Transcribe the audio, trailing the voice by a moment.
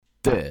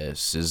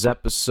This is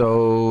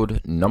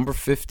episode number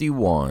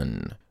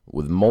 51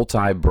 with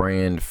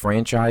multi-brand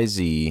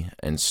franchisee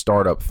and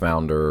startup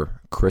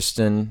founder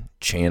Kristen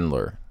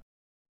Chandler.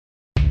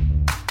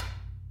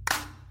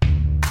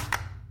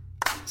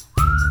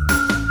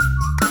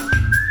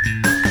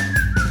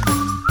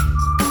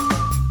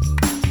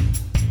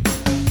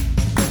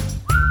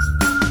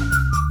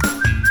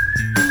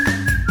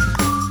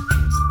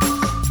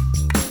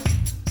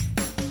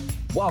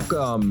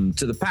 Welcome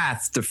to the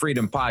Path to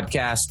Freedom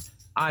podcast.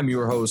 I'm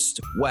your host,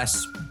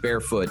 Wes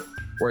Barefoot,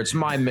 where it's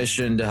my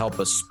mission to help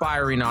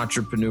aspiring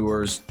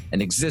entrepreneurs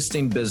and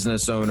existing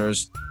business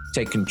owners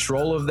take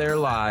control of their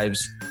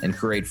lives and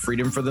create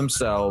freedom for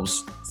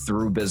themselves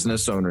through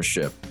business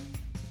ownership.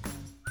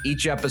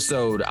 Each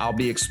episode, I'll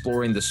be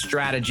exploring the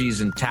strategies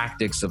and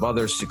tactics of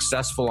other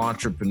successful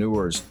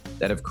entrepreneurs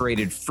that have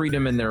created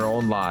freedom in their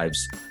own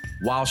lives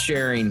while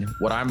sharing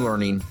what I'm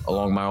learning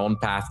along my own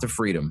path to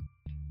freedom.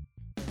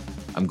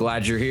 I'm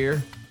glad you're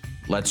here.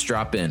 Let's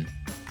drop in.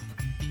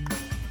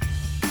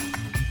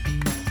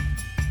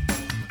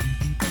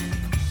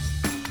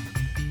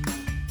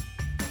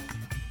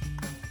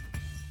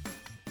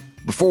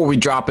 Before we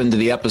drop into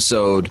the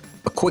episode,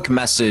 a quick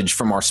message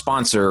from our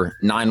sponsor,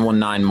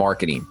 919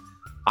 Marketing.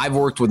 I've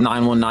worked with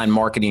 919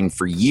 Marketing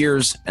for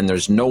years, and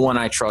there's no one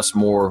I trust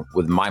more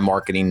with my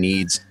marketing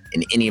needs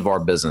in any of our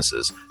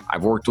businesses.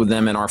 I've worked with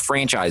them in our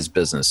franchise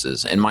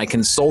businesses, in my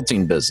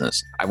consulting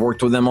business. I've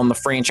worked with them on the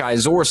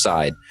franchisor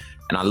side,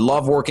 and I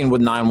love working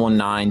with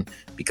 919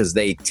 because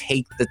they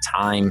take the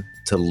time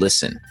to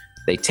listen.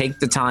 They take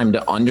the time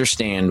to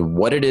understand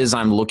what it is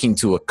I'm looking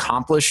to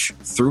accomplish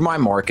through my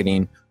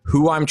marketing,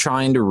 who I'm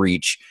trying to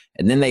reach,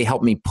 and then they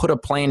help me put a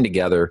plan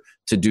together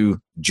to do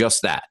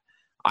just that.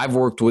 I've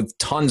worked with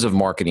tons of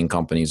marketing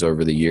companies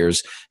over the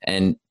years,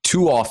 and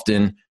too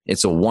often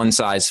it's a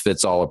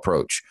one-size-fits-all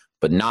approach,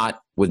 but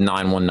not with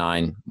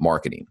 919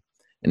 Marketing.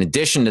 In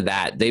addition to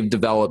that, they've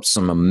developed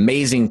some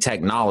amazing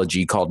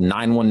technology called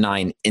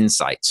 919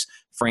 Insights,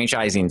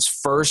 franchising's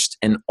first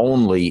and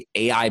only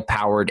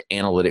AI-powered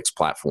analytics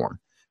platform.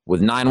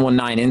 With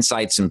 919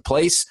 Insights in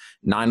place,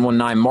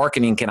 919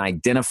 Marketing can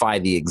identify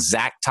the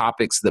exact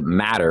topics that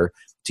matter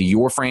to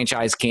your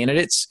franchise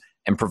candidates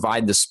and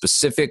provide the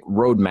specific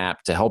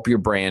roadmap to help your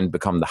brand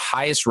become the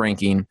highest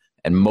ranking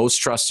and most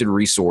trusted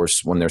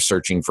resource when they're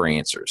searching for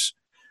answers.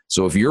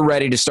 So if you're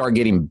ready to start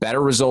getting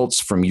better results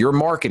from your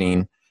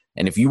marketing,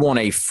 and if you want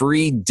a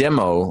free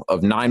demo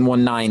of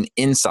 919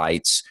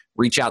 Insights,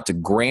 reach out to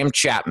Graham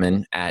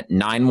Chapman at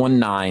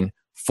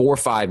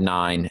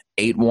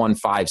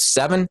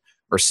 919-459-8157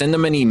 or send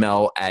them an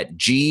email at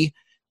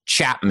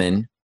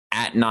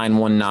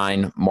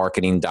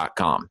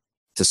gchapman@919marketing.com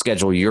to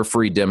schedule your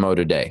free demo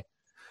today.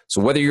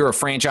 So whether you're a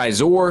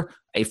franchisor,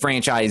 a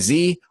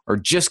franchisee, or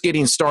just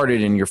getting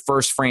started in your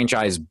first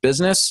franchise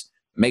business,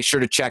 make sure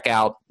to check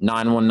out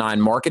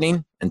 919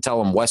 Marketing and tell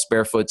them Wes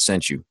Barefoot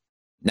sent you.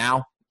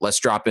 Now,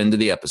 let's drop into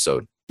the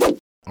episode.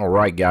 All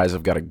right, guys,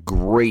 I've got a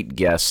great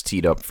guest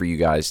teed up for you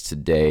guys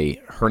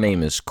today. Her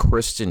name is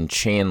Kristen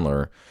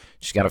Chandler.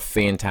 She's got a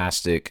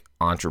fantastic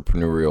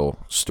entrepreneurial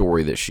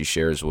story that she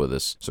shares with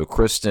us. So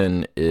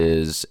Kristen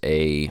is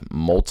a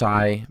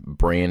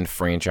multi-brand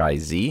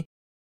franchisee.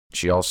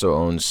 She also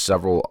owns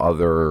several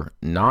other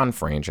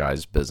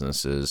non-franchise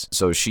businesses.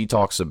 So she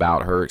talks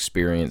about her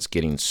experience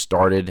getting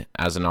started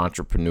as an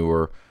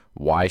entrepreneur,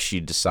 why she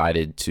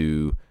decided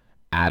to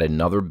add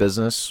another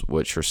business,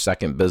 which her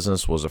second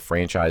business was a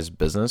franchise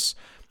business.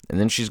 And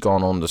then she's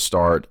gone on to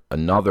start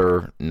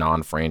another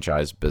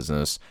non-franchise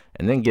business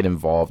and then get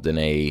involved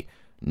in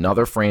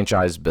another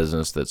franchise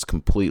business that's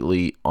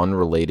completely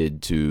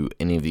unrelated to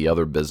any of the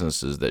other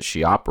businesses that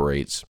she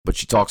operates. But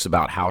she talks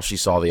about how she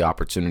saw the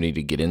opportunity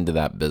to get into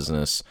that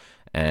business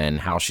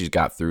and how she's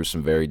got through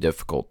some very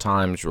difficult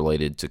times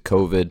related to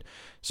COVID.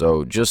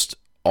 So just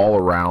all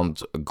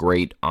around a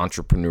great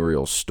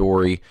entrepreneurial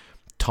story.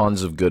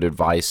 Tons of good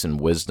advice and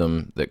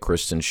wisdom that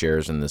Kristen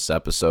shares in this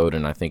episode.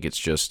 And I think it's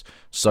just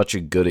such a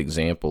good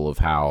example of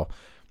how,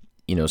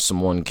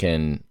 someone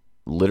can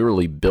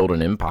literally build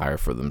an empire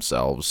for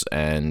themselves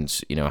and,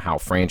 how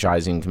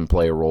franchising can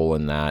play a role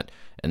in that.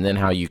 And then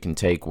how you can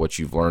take what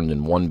you've learned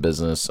in one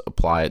business,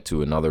 apply it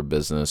to another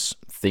business,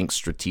 think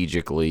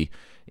strategically,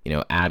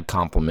 add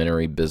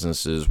complementary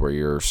businesses where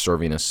you're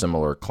serving a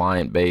similar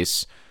client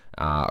base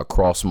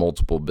across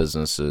multiple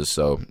businesses.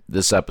 So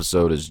this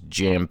episode is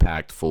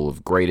jam-packed full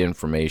of great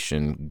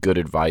information, good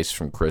advice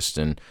from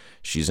Kristen.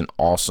 She's an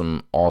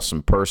awesome,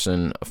 awesome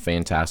person, a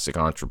fantastic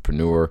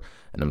entrepreneur,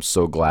 and I'm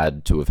so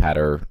glad to have had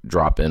her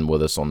drop in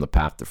with us on the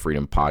Path to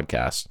Freedom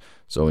podcast.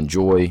 So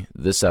enjoy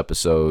this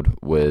episode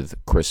with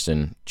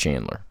Kristen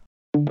Chandler.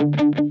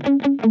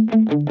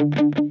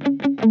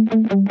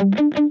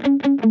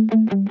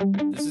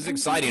 This is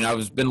exciting.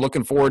 I've been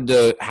looking forward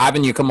to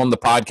having you come on the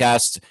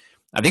podcast.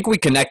 I think we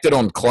connected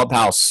on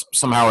Clubhouse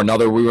somehow or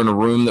another. We were in a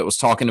room that was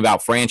talking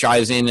about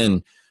franchising,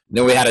 and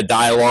then we had a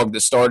dialogue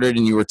that started,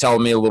 and you were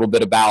telling me a little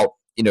bit about,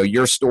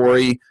 your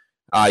story,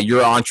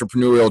 your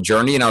entrepreneurial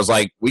journey. And I was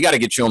like, we got to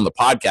get you on the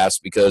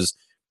podcast because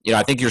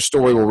I think your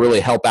story will really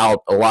help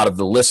out a lot of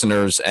the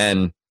listeners,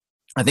 and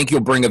I think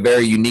you'll bring a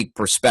very unique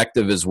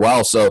perspective as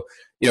well. So,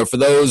 for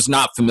those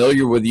not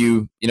familiar with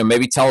you,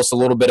 maybe tell us a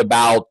little bit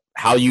about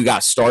how you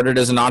got started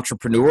as an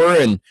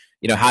entrepreneur and,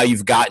 how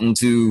you've gotten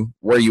to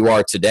where you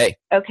are today.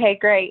 Okay,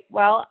 great.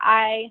 Well,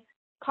 I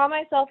call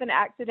myself an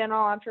accidental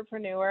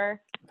entrepreneur.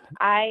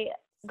 I,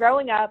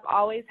 growing up,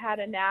 always had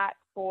a knack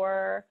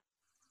for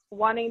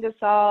wanting to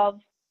solve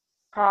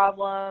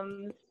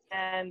problems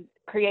and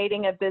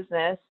creating a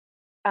business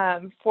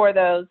for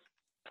those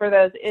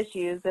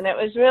issues. And it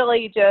was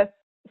really just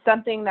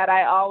something that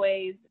I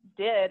always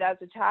did as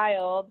a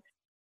child.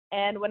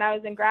 And when I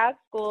was in grad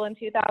school in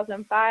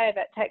 2005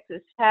 at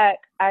Texas Tech,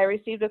 I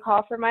received a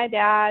call from my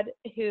dad,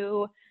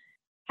 who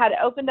had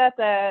opened up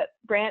a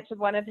branch of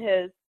one of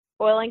his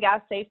oil and gas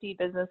safety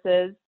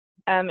businesses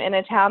in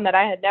a town that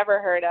I had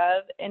never heard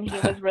of. And he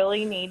was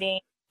really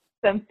needing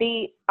some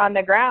feet on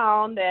the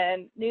ground,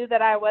 and knew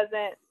that I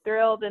wasn't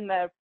thrilled in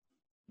the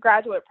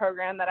graduate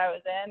program that I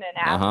was in, and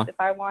asked if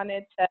I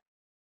wanted to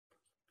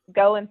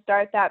go and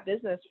start that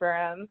business for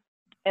him.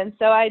 And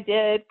so I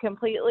did,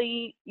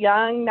 completely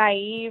young,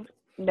 naive,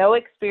 no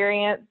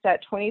experience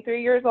at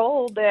 23 years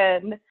old.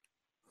 And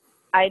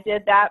I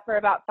did that for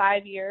about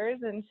 5 years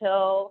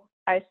until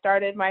I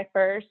started my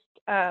first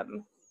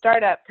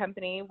startup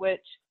company,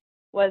 which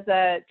was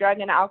a drug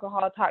and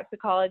alcohol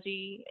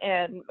toxicology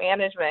and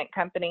management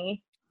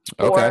company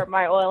for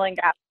my oil and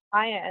gas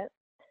clients.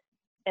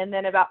 And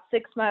then about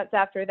 6 months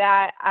after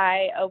that,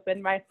 I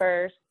opened my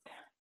first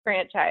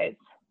franchise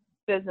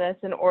business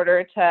in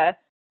order to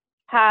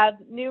have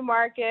new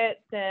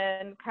markets,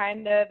 and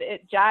kind of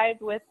it jived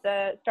with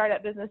the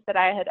startup business that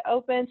I had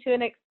opened to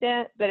an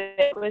extent, but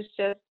it was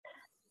just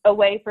a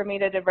way for me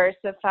to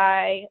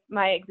diversify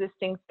my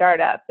existing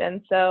startup.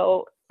 And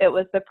so it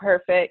was the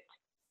perfect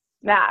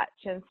match.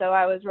 And so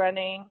I was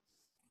running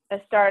a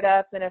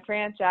startup and a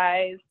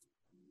franchise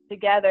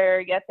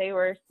together, yet they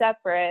were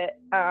separate,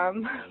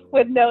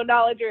 with no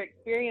knowledge or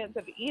experience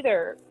of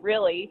either,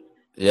 really.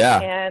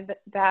 Yeah. And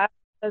that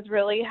was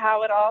really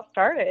how it all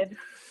started.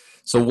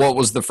 So what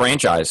was the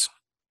franchise?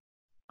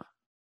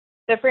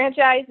 The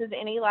franchise is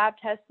Any Lab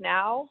Test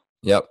Now.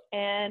 Yep.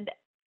 And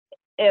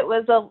it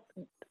was a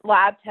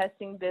lab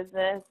testing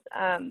business.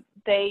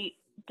 They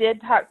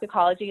did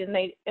toxicology,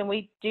 and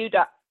we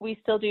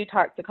still do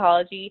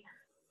toxicology,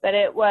 but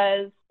it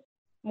was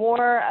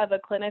more of a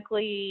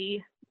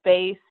clinically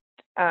based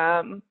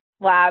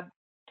lab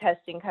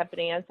testing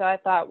company. And so I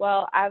thought,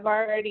 well, I've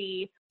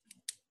already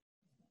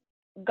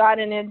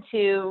gotten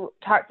into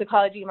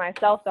toxicology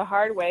myself the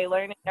hard way,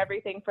 learning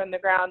everything from the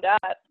ground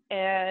up.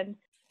 And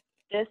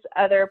this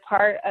other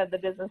part of the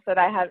business that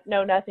I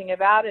know nothing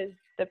about is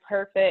the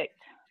perfect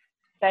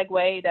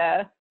segue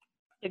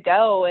to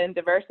go and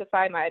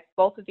diversify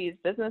both of these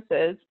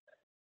businesses.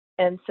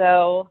 And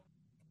so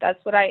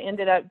that's what I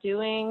ended up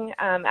doing.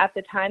 At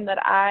the time that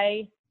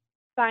I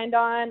signed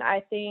on, I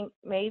think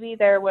maybe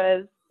there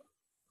was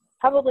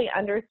probably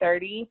under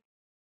 30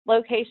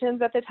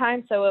 locations at the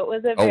time. So it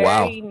was a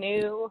very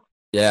new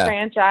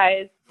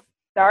franchise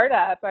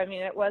startup. I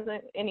mean, it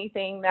wasn't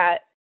anything that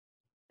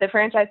the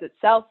franchise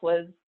itself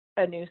was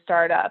a new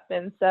startup.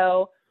 And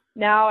so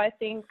now I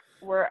think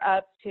we're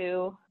up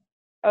to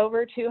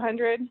over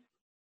 200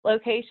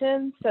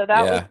 locations. So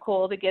that was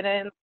cool to get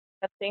in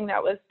a thing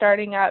that was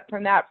starting up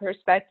from that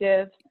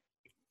perspective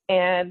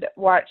and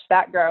watch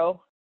that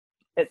grow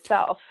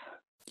itself.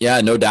 Yeah,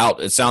 no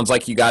doubt. It sounds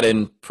like you got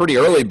in pretty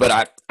early, but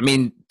I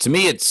mean, to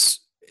me, it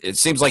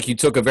seems like you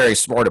took a very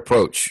smart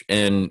approach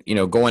and,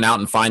 going out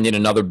and finding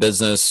another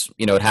business.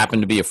 It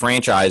happened to be a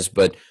franchise,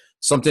 but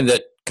something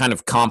that kind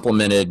of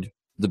complemented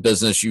the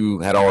business you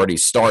had already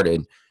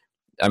started.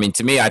 I mean,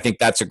 to me, I think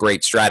that's a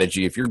great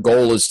strategy. If your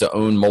goal is to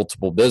own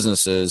multiple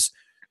businesses,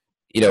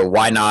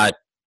 why not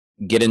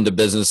get into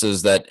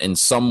businesses that in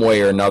some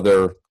way or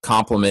another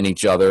complement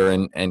each other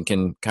and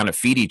can kind of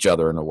feed each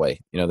other in a way.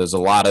 There's a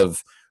lot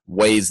of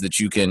ways that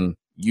you can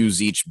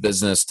use each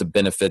business to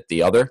benefit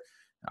the other.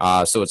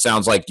 So it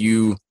sounds like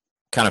you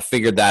kind of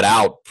figured that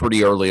out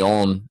pretty early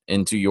on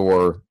into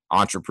your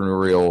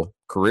entrepreneurial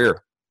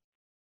career.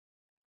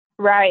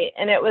 Right.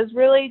 And it was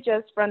really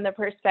just from the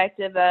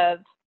perspective of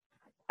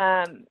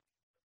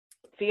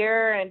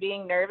fear and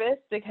being nervous,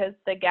 because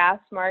the gas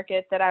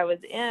market that I was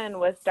in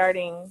was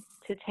starting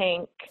to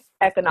tank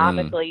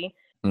economically.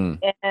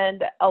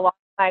 And a lot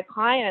of my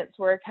clients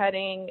were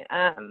cutting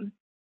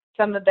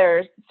some of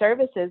their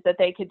services that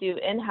they could do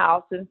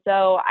in-house. And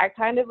so I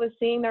kind of was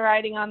seeing the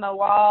writing on the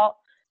wall.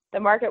 The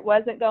market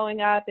wasn't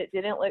going up. It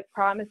didn't look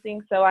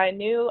promising. So I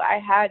knew I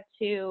had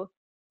to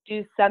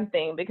do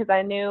something, because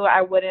I knew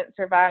I wouldn't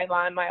survive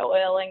on my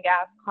oil and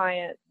gas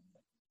clients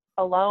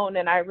alone.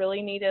 And I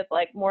really needed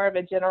more of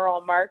a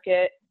general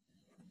market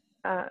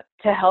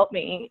to help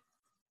me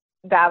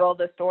battle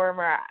the storm,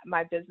 or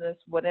my business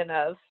wouldn't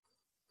have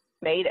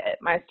made it,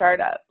 my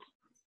startup,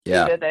 due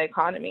to the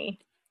economy.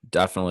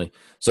 Definitely.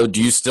 So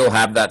do you still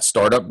have that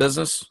startup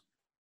business?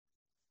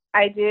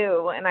 I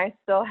do. And I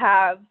still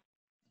have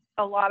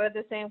a lot of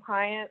the same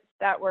clients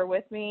that were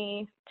with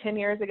me 10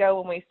 years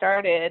ago when we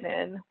started,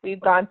 and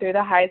we've gone through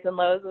the highs and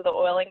lows of the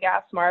oil and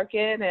gas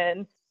market.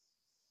 And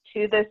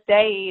to this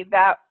day,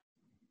 that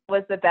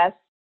was the best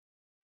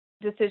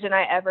decision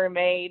I ever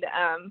made,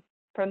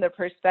 from the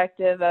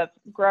perspective of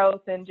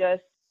growth and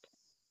just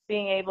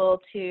being able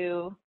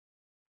to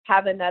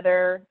have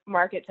another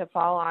market to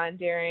fall on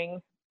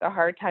during the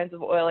hard times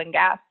of oil and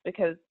gas,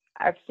 because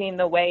I've seen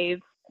the wave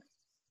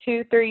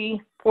 2,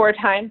 3, 4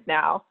 times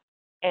now.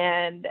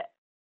 And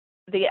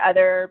the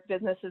other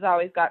businesses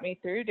always got me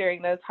through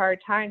during those hard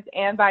times,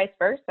 and vice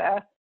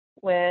versa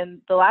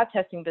when the lab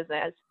testing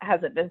business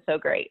hasn't been so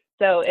great.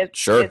 So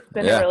it's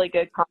been a really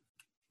good concept.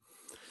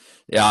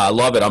 Yeah, I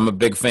love it. I'm a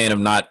big fan of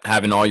not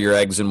having all your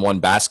eggs in one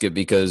basket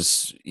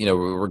because,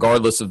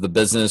 regardless of the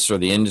business or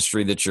the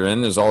industry that you're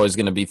in, there's always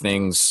going to be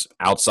things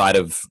outside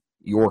of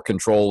your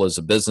control as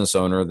a business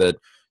owner that,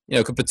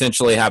 could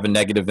potentially have a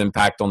negative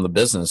impact on the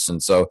business.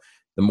 And so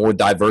the more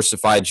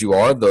diversified you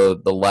are, the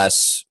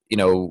less,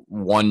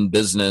 one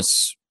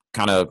business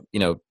kind of,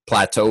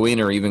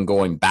 plateauing or even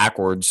going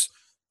backwards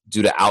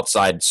due to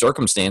outside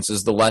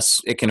circumstances, the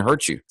less it can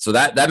hurt you. So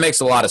that makes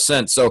a lot of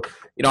sense. So,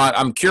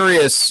 I'm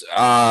curious,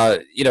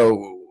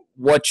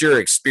 what your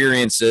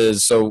experience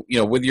is. So,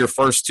 with your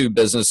first 2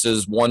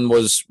 businesses, one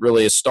was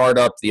really a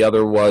startup, the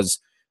other was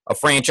a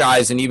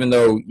franchise. And even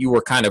though you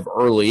were kind of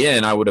early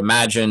in, I would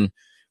imagine,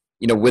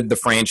 with the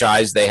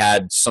franchise, they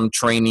had some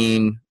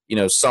training,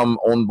 some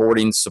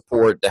onboarding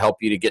support to help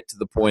you to get to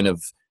the point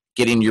of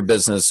getting your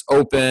business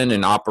open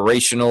and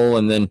operational,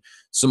 and then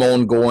some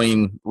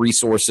ongoing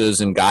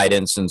resources and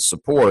guidance and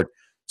support.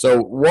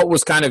 So what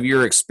was kind of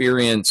your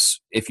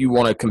experience, if you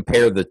want to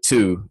compare the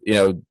two,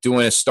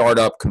 doing a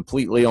startup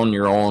completely on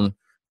your own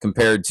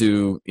compared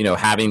to,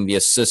 having the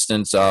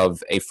assistance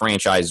of a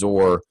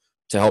franchisor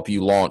to help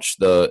you launch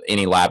the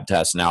Any Lab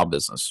Test Now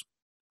business?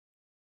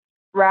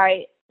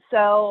 Right.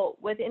 So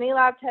with Any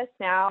Lab Test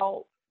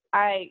Now,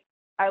 I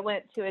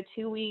went to a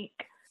 2-week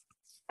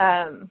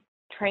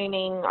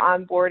training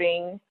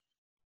onboarding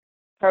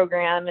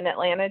program in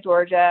Atlanta,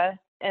 Georgia,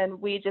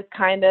 and we just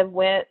kind of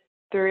went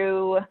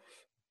through.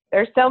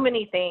 There's so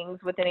many things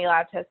with Any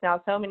Lab Test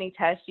Now, so many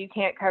tests, you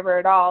can't cover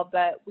it all,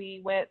 but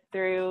we went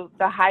through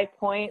the high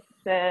points,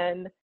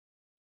 and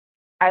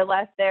I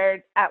left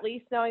there at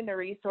least knowing the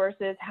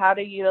resources, how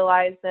to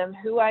utilize them,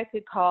 who I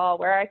could call,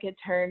 where I could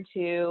turn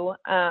to,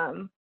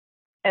 and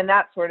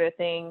that sort of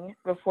thing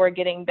before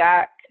getting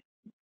back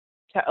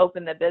to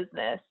open the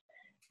business.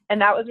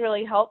 And that was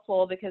really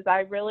helpful because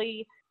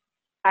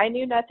I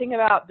knew nothing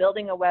about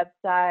building a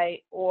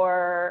website,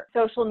 or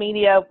social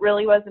media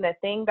really wasn't a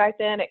thing back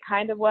then. It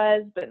kind of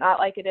was, but not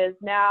like it is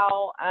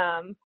now.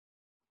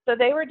 So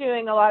they were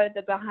doing a lot of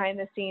the behind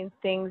the scenes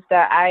things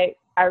that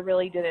I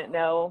really didn't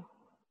know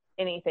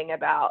anything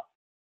about.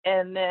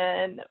 And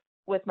then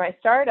with my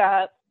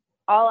startup,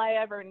 all I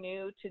ever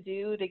knew to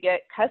do to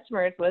get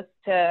customers was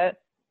to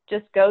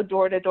just go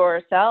door to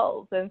door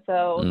sales. And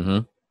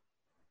so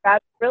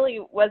that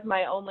really was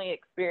my only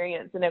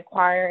experience in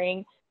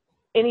acquiring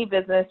any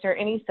business or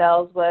any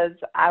sales. Was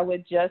I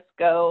would just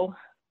go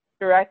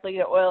directly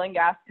to oil and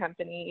gas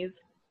companies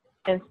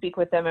and speak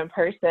with them in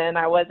person.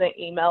 I wasn't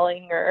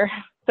emailing or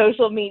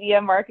social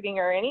media marketing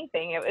or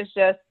anything. It was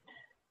just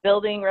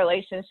building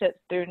relationships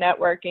through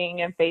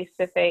networking and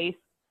face-to-face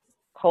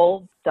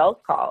cold sales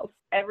calls.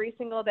 Every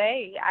single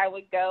day I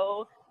would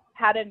go,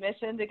 had a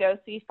mission to go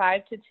see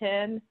 5 to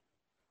 10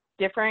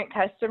 different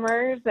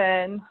customers,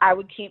 and I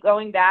would keep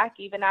going back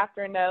even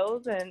after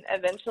no's, and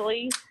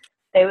eventually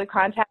they would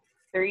contact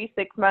me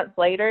 3-6 months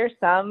later.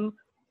 Some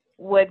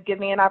would give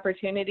me an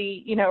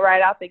opportunity,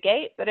 right out the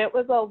gate, but it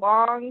was a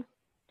long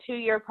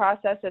 2-year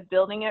process of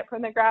building it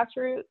from the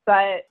grassroots,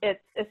 but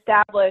it's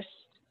established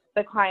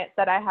the clients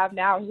that I have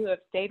now who have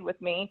stayed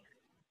with me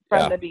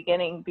from the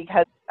beginning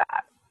because of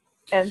that.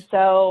 And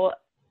so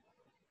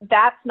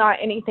that's not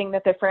anything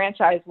that the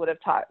franchise would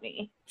have taught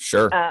me.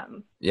 Sure.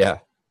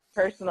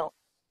 Personal.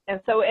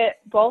 And so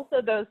both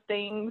of those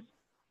things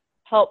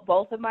help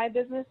both of my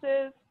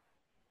businesses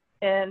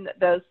in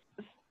those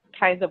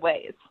kinds of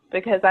ways,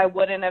 because I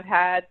wouldn't have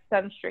had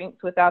some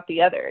strengths without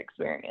the other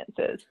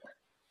experiences.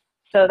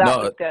 So that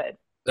was good.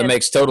 That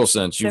makes total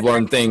sense. You've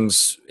learned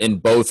things in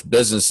both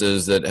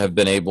businesses that have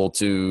been able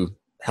to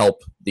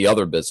help the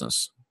other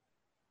business.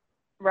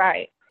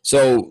 Right.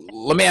 So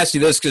let me ask you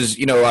this, because,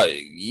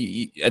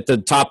 at the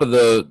top of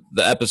the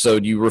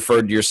episode, you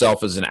referred to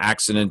yourself as an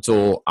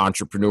accidental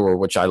entrepreneur,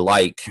 which I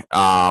like.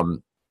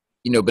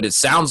 But it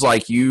sounds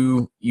like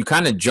you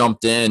kind of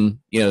jumped in,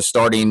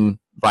 starting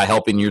by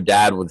helping your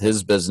dad with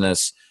his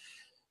business,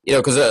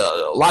 because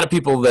a lot of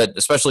people that,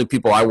 especially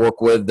people I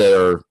work with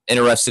that are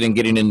interested in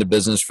getting into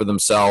business for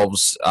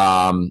themselves,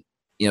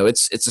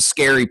 it's a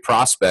scary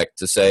prospect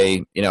to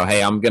say,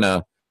 hey, I'm going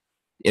to,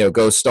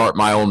 go start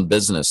my own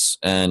business.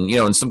 And,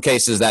 in some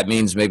cases that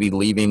means maybe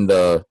leaving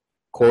the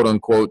quote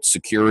unquote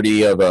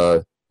security of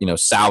a,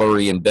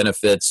 salary and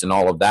benefits and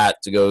all of that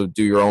to go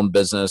do your own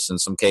business. In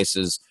some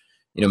cases,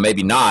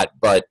 maybe not,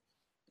 but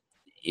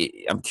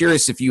I'm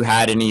curious if you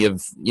had any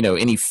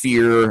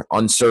fear,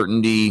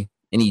 uncertainty,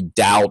 any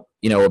doubt,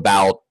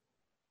 about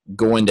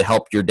going to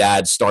help your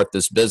dad start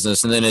this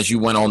business? And then as you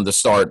went on to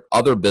start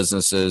other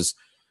businesses,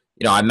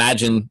 I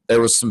imagine there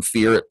was some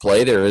fear at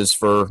play. There is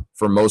for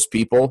most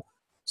people.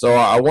 So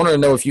I want to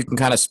know if you can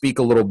kind of speak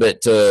a little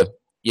bit to,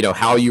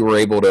 how you were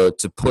able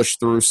to push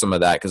through some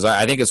of that. Because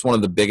I think it's one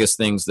of the biggest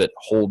things that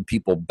hold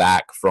people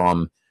back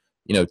from,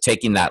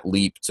 taking that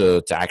leap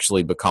to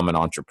actually become an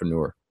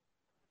entrepreneur.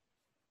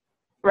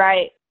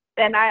 Right.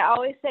 And I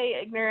always say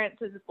ignorance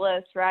is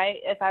bliss, right?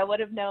 If I would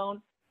have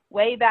known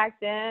way back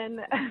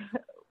then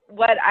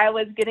what I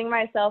was getting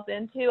myself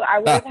into, I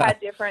would have had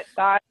different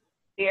thoughts,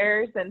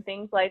 fears, and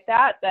things like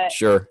that. But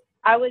sure,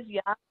 I was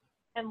young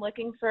and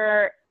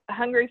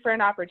hungry for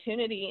an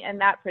opportunity, and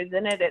that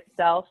presented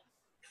itself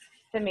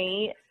to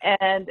me.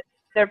 And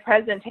the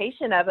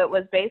presentation of it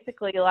was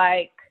basically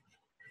like,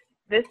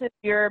 this is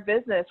your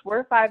business.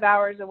 We're 5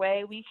 hours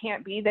away. We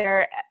can't be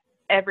there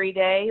every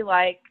day.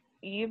 Like,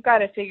 you've got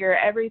to figure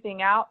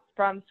everything out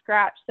from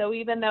scratch. So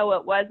even though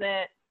it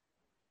wasn't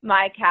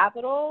my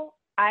capital,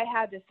 I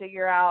had to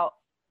figure out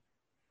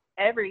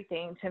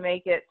everything to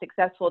make it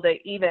successful to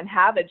even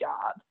have a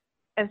job.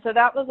 And so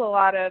that was a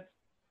lot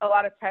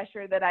of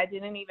pressure that I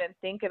didn't even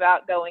think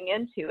about going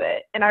into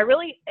it. And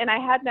I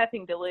had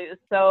nothing to lose.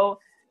 So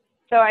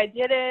I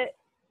did it.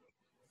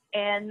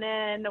 And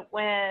then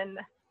when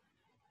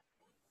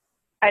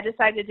I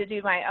decided to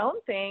do my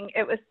own thing,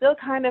 it was still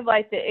kind of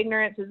like the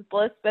ignorance is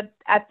bliss. But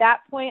at that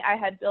point, I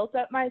had built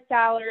up my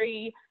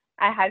salary.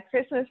 I had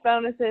Christmas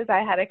bonuses. I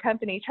had a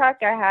company truck.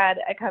 I had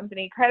a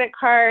company credit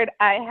card.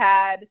 I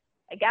had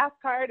a gas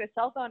card, a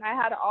cell phone. I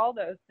had all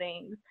those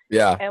things.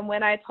 Yeah. And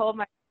when I told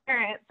my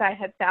parents I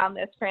had found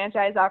this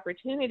franchise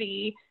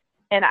opportunity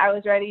and I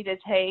was ready to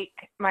take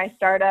my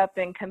startup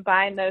and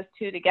combine those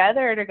two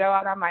together to go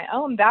out on my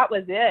own, that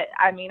was it.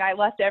 I mean, I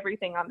left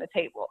everything on the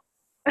table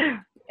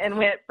and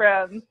went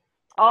from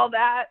all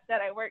that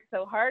I worked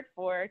so hard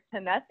for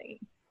to nothing.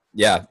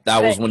 Yeah,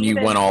 that was when you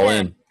went all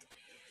in.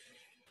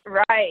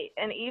 Right.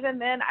 And even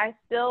then, I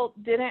still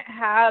didn't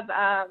have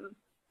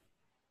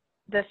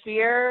the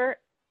fear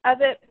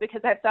of it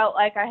because I felt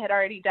like I had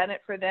already done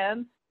it for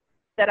them,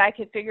 that I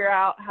could figure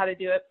out how to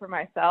do it for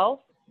myself.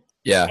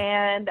 Yeah.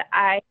 And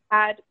I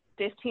had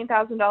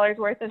 $15,000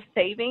 worth of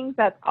savings.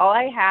 That's all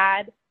I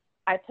had.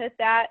 I put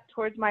that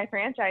towards my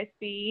franchise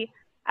fee.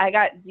 I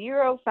got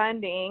zero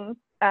funding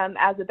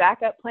as a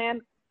backup plan.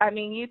 I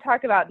mean, you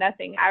talk about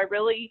nothing.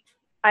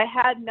 I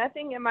had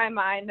nothing in my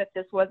mind that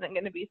this wasn't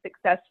going to be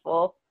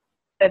successful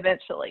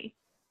eventually.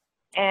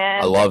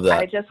 And I love that.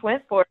 I just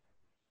went for it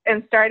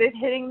and started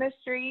hitting the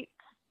streets,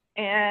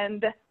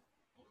 and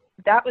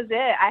that was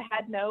it. I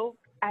had no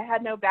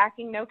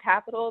backing, no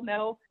capital,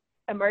 no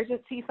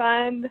emergency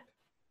fund,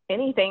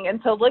 anything. And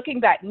so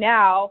looking back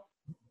now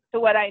to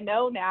what I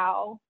know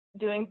now,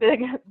 doing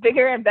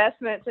bigger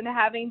investments and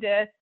having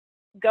to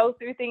go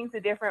through things a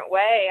different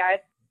way,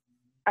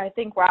 I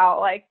think, wow,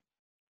 like,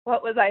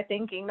 what was I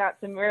thinking?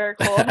 That's a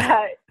miracle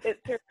that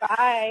it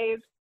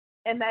survived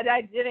and that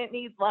I didn't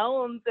need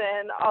loans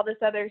and all this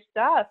other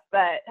stuff.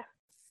 But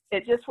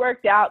it just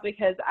worked out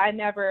because I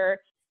never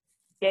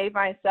gave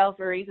myself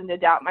a reason to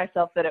doubt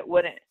myself that it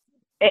wouldn't.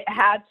 It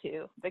had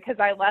to, because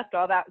I left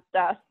all that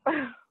stuff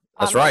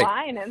That's on right. the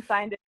line and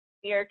signed a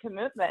year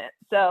commitment.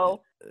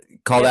 So it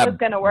was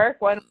going to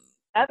work one way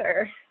or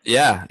another.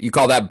 Yeah, you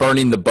call that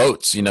burning the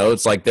boats.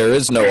 It's like there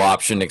is no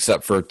option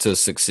except for to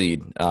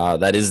succeed.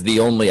 That is the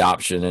only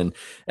option. And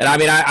I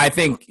mean, I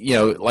think,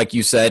 like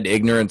you said,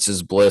 ignorance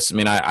is bliss. I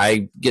mean,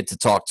 I get to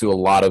talk to a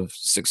lot of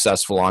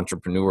successful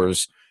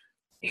entrepreneurs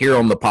here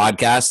on the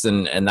podcast,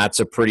 and that's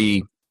a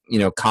pretty,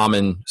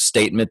 common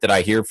statement that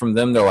I hear from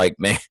them. They're like,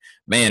 man,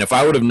 if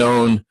I would have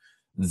known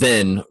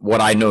then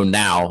what I know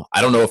now,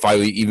 I don't know if I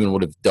even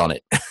would have done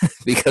it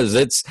because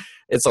it's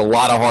a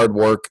lot of hard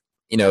work.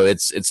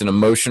 It's an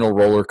emotional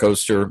roller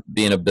coaster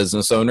being a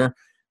business owner.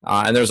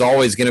 And there's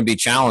always going to be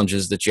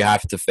challenges that you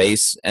have to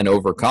face and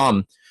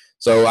overcome.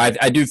 So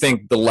I do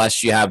think the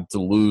less you have to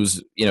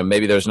lose,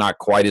 maybe there's not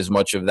quite as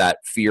much of that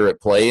fear at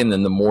play. And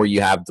then the more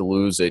you have to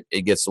lose, it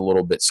gets a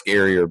little bit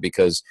scarier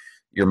because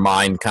your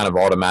mind kind of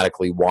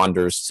automatically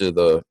wanders to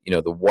the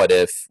what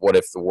if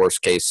the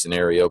worst case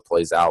scenario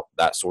plays out,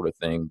 that sort of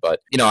thing. But,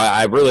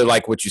 I really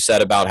like what you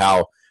said about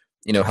how,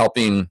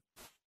 helping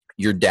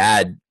your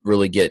dad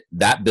really get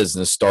that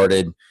business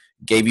started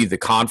gave you the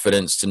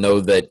confidence to know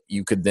that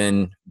you could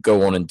then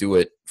go on and do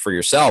it for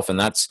yourself. And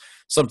that's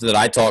something that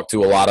I talk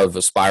to a lot of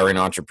aspiring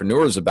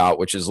entrepreneurs about,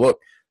 which is, look,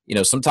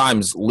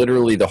 sometimes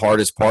literally the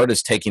hardest part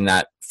is taking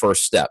that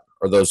first step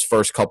or those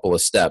first couple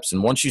of steps.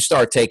 And once you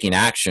start taking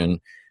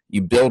action,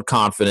 you build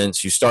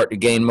confidence, you start to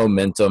gain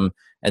momentum,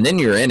 and then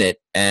you're in it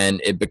and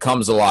it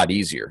becomes a lot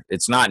easier.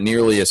 It's not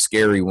nearly as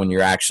scary when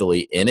you're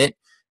actually in it.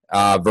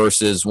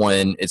 Versus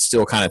when it's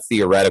still kind of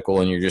theoretical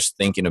and you're just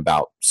thinking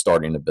about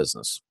starting a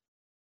business.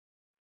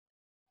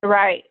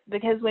 Right.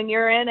 Because when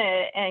you're in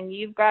it and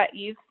you've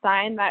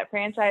signed that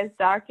franchise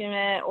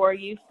document or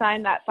you've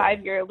signed that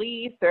 5-year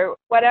lease or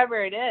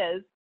whatever it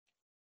is,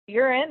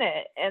 you're in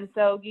it. And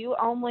so you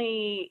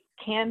only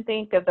can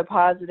think of the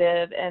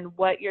positive and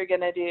what you're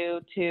going to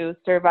do to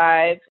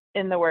survive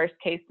in the worst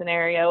case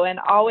scenario, and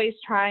always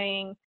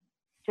trying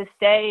to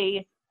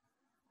stay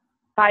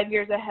 5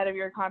 years ahead of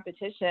your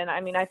competition.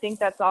 I mean, I think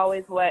that's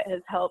always what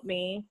has helped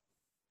me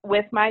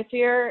with my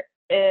fear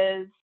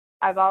is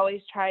I've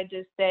always tried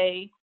to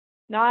stay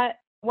not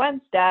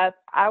one step.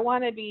 I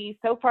want to be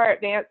so far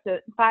advanced in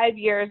 5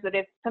 years that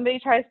if somebody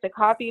tries to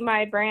copy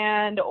my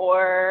brand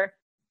or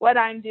what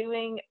I'm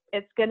doing,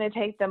 it's going to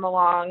take them a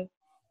long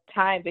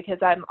time because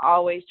I'm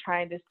always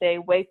trying to stay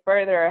way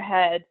further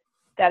ahead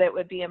that it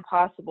would be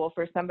impossible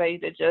for somebody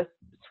to just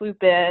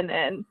swoop in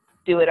and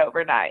do it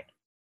overnight,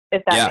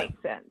 if that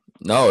makes sense.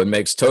 No, it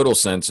makes total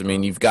sense. I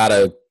mean, you've got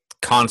to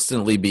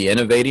constantly be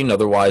innovating,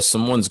 otherwise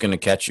someone's going to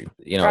catch you.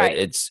 You know, Right.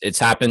 it's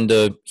happened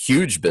to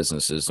huge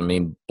businesses. I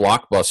mean,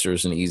 Blockbuster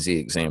is an easy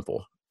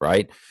example,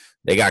 right?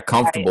 They got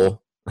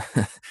comfortable.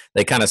 Right.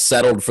 They kind of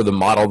settled for the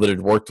model that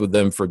had worked with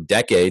them for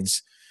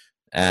decades,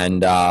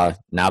 and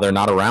now they're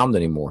not around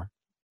anymore.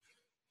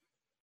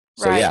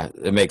 So, right. Yeah,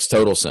 it makes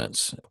total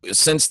sense.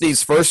 Since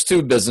these first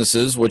two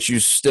businesses, which you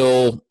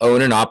still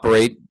own and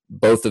operate,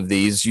 both of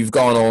these, you've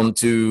gone on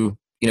to,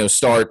 you know,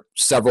 start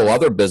several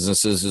other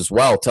businesses as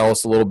well. Tell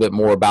us a little bit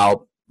more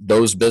about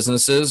those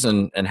businesses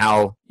and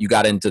how you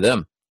got into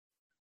them.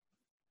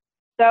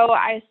 So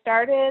I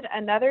started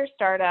another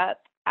startup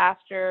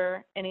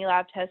after Any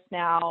Lab Test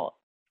Now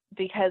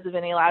because of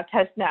Any Lab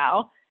Test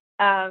Now.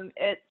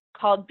 It's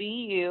called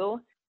BU,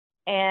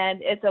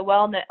 and it's a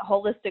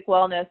holistic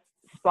wellness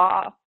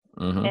spa.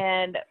 Mm-hmm.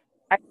 And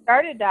I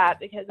started that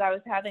because I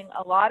was having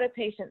a lot of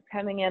patients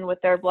coming in with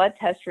their blood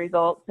test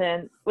results.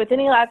 And with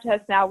Any Lab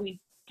Test Now, we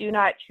do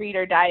not treat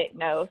or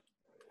diagnose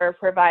or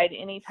provide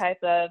any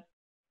type of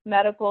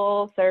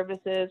medical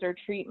services or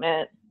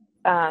treatment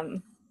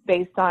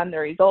based on the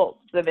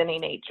results of any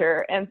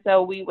nature. And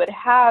so we would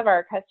have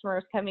our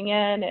customers coming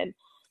in and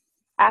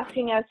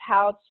asking us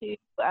how to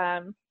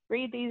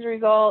read these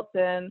results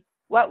and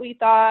what we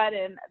thought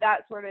and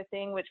that sort of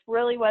thing, which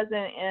really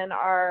wasn't in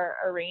our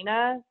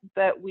arena,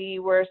 but we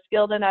were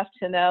skilled enough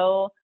to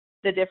know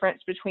the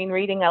difference between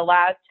reading a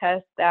lab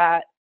test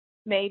that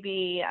may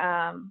be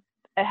a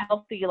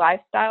healthy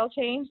lifestyle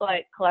change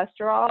like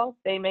cholesterol.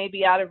 They may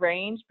be out of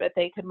range, but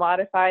they could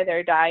modify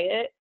their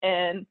diet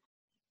and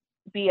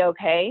be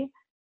okay.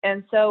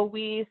 And so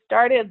we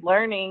started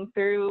learning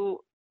through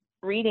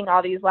reading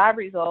all these lab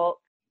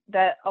results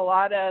that a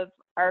lot of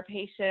our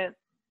patients'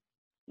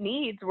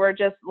 needs were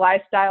just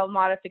lifestyle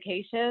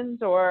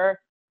modifications or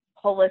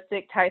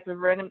holistic type of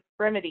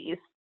remedies,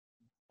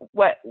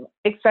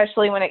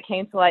 especially when it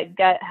came to like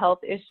gut health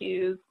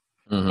issues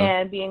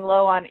and being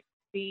low on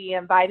B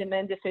and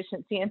vitamin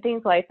deficiency and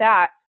things like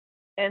that.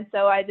 And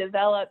so I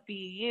developed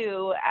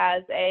BU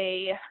as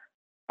a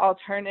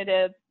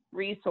alternative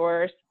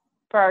resource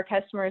for our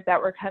customers that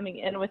were coming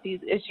in with these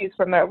issues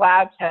from their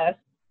lab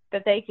tests,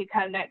 that they could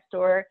come next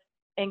door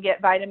and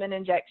get vitamin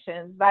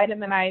injections,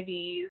 vitamin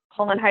IVs,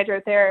 colon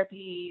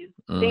hydrotherapies,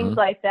 things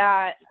like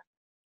that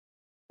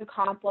to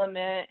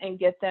complement and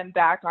get them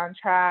back on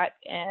track.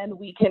 And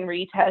we can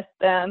retest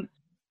them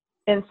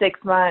in 6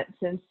 months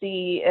and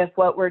see if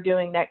what we're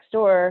doing next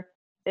door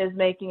is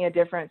making a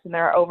difference in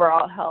their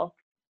overall health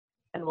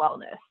and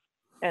wellness.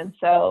 And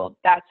so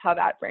that's how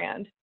that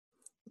brand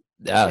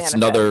it's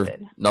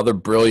another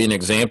brilliant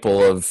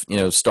example of, you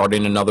know,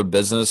 starting another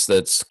business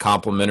that's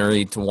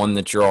complementary to one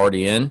that you're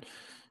already in.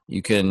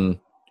 You can,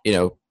 you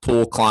know,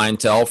 pull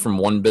clientele from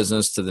one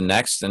business to the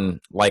next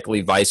and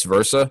likely vice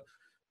versa.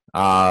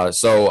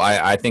 So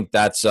I think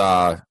that's,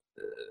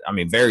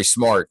 very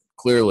smart,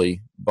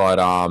 clearly. But,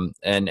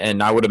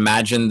 and I would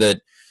imagine that,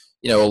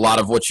 you know, a lot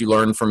of what you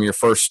learned from your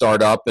first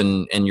startup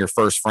and your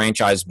first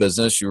franchise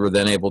business, you were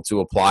then able to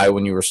apply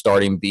when you were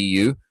starting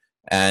BU.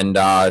 And,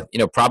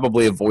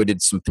 probably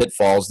avoided some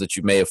pitfalls that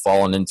you may have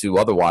fallen into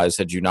otherwise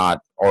had you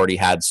not already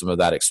had some of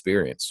that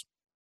experience.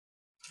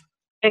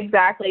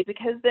 Exactly,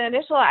 because the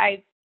initial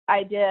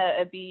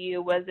idea of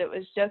BU was it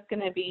was just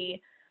going to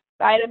be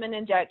vitamin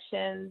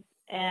injections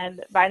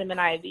and vitamin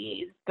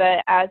IVs.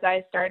 But as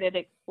I started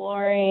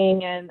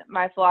exploring and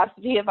my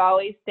philosophy of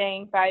always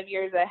staying 5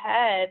 years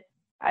ahead,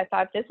 I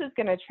thought this is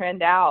going to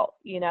trend out.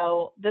 You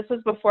know, this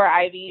was before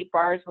IV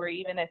bars were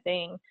even a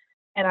thing.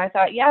 And I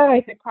thought, yeah, I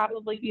could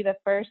probably be the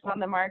first on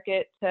the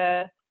market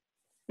to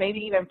maybe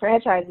even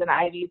franchise an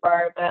IV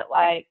bar, but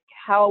like,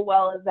 how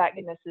well is that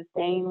going to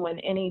sustain when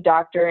any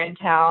doctor in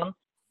town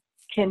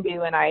can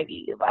do an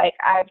IV? Like,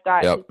 I've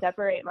got to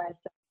separate myself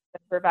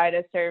and provide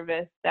a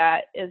service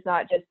that is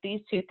not just these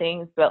two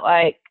things, but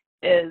like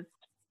is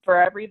for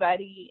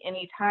everybody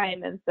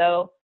anytime. And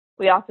so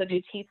we also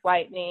do teeth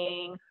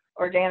whitening,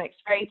 organic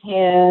spray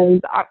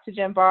tans,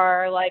 oxygen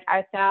bar. Like,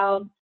 I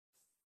found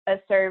a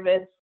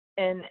service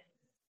in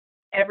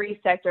every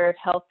sector of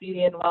health,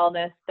 beauty, and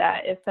wellness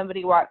that if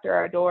somebody walked through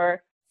our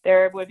door,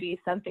 there would be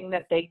something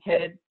that they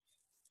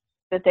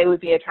would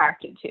be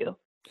attracted to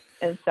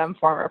in some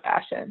form or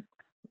fashion.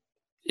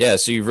 Yeah,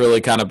 so you've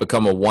really kind of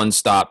become a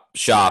one-stop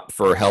shop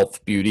for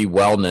health, beauty,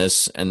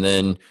 wellness, and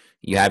then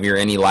You have your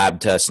any lab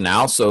test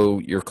now, so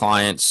your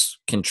clients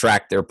can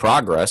track their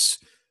progress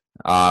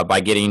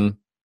by getting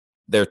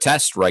their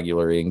tests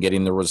regularly and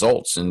getting the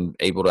results and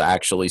able to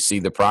actually see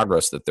the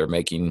progress that they're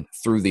making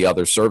through the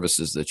other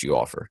services that you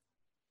offer.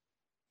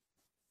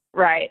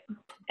 Right.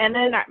 And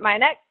then my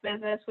next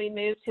business, we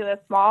moved to a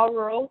small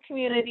rural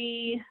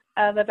community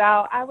of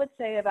about, I would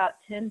say about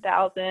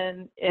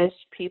 10,000-ish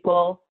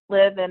people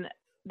live in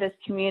this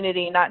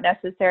community, not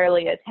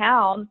necessarily a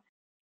town.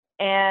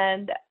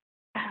 And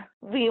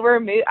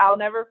I'll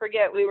never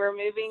forget, we were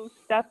moving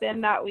stuff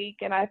in that week,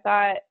 and I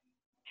thought,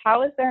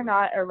 how is there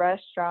not a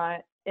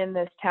restaurant in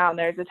this town?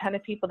 There's a ton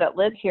of people that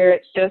live here.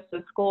 It's just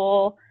a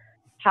school,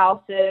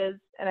 houses,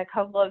 and a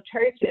couple of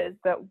churches,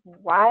 but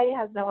why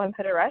has no one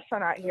put a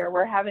restaurant out here?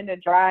 We're having to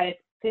drive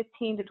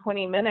 15 to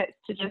 20 minutes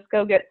to just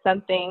go get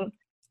something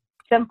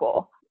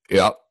simple.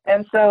 Yep.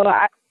 And so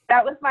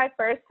that was my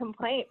first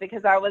complaint,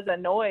 because I was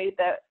annoyed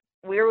that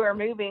we were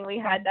moving. We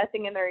had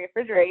nothing in the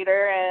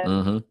refrigerator,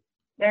 and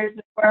there's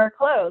nowhere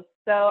close.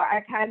 So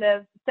I kind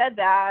of said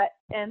that.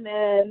 And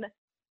then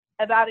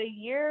about a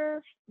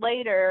year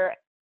later,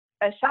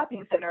 a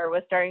shopping center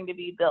was starting to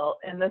be built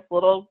in this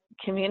little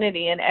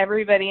community, and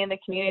everybody in the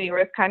community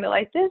was kind of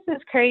like, this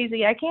is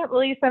crazy. I can't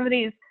believe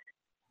somebody's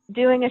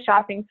doing a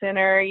shopping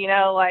center.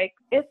 Like,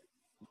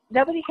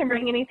 nobody can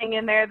bring anything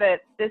in there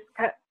that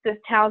this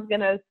town's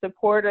going to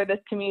support, or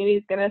this community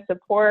is going to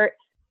support,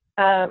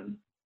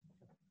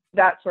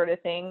 that sort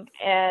of thing.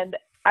 And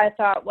I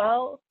thought,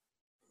 well,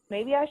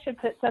 maybe I should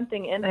put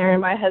something in there.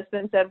 And my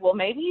husband said, well,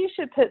 maybe you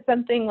should put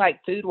something like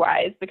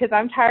Foodwise, because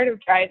I'm tired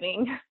of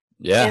driving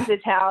into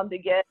town to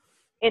get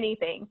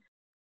anything.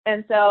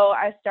 And so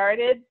I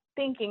started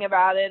thinking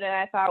about it, and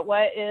I thought,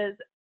 what is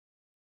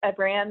a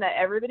brand that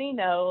everybody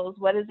knows?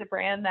 What is a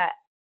brand that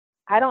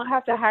I don't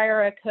have to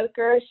hire a cook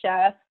or a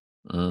chef,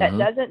 that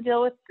doesn't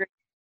deal with grease,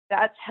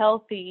 that's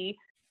healthy,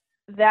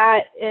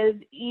 that is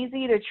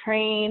easy to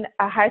train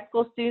a high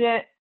school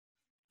student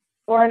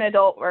or an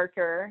adult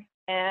worker?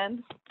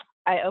 And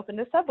I opened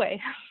a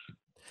Subway.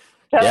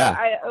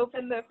 I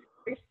opened the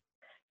first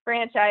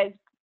franchise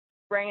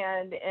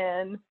brand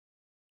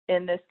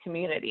in this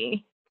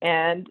community,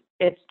 and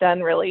it's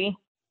done really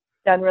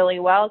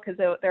well, because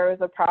there was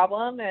a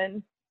problem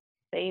and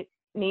they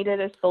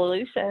needed a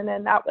solution,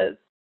 and that was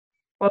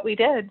what we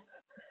did.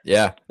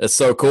 Yeah, that's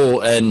so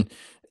cool. And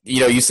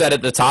you said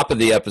at the top of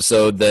the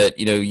episode that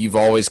you've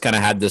always kind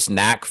of had this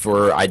knack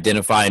for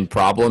identifying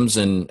problems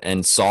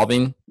and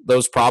solving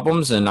those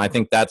problems, and I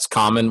think that's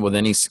common with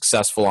any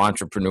successful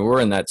entrepreneur,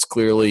 and that's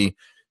clearly,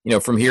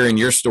 from hearing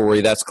your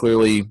story, that's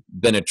clearly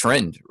been a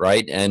trend,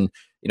 right? And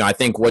I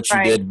think what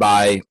you did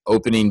by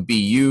opening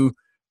BU,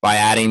 by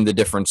adding the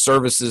different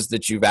services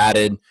that you've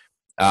added,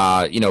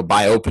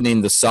 by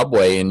opening the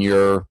Subway in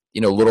your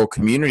little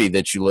community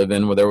that you live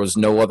in where there was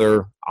no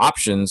other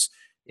options,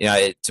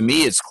 to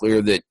me it's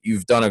clear that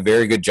you've done a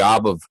very good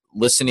job of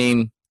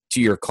listening to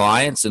your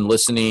clients and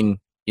listening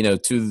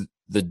to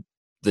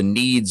the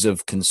needs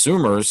of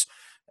consumers,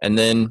 and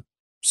then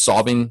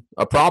solving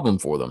a problem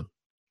for them.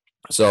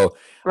 So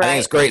I think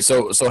it's great.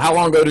 So how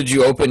long ago did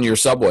you open your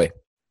Subway?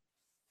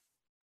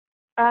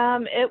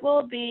 It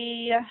will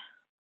be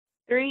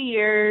 3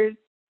 years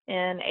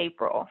in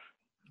April.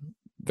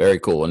 Very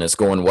cool. And it's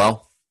going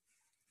well?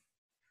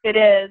 It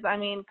is. I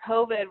mean,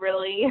 COVID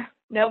really,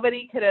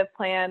 nobody could have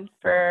planned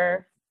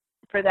for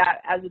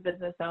that as a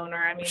business owner.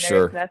 I mean,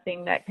 there's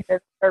nothing that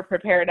could have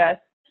prepared us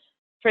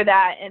for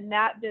that. And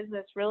that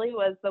business really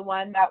was the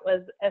one that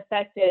was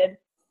affected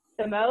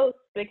the most,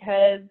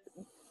 because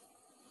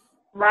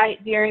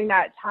right during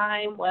that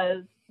time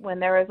was when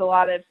there was a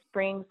lot of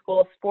spring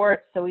school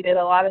sports. So we did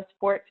a lot of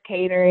sports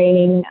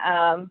catering,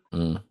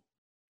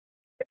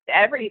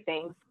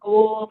 everything.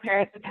 School,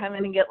 parents would come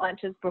in and get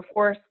lunches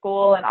before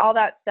school and all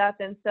that stuff.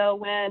 And so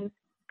when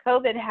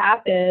COVID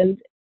happened,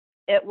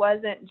 it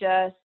wasn't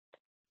just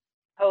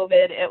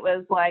COVID. It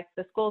was like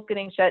the schools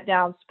getting shut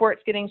down,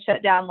 sports getting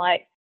shut down.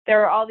 Like, there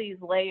were all these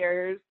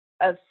layers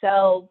of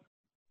sales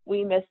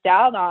we missed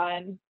out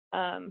on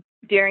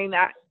during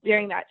that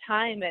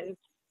time, and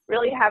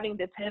really having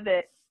to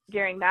pivot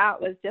during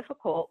that was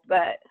difficult.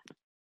 But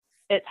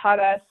it taught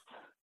us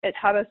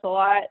a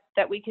lot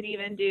that we could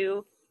even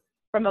do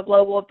from a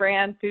global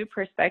brand food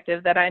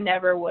perspective that I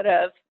never would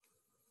have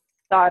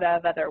thought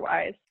of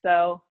otherwise.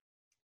 So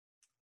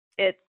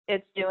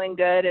it's doing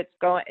good.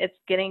 It's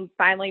getting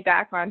finally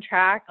back on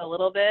track a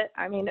little bit.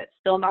 I mean, it's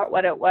still not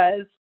what it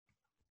was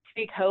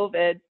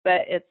pre-COVID,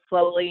 but it's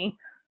slowly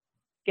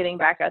getting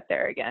back up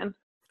there again.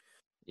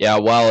 Yeah,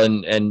 well,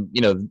 and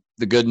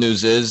the good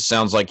news is,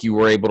 sounds like you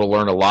were able to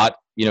learn a lot,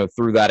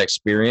 through that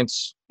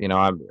experience.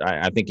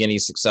 I think any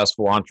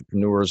successful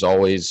entrepreneur is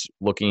always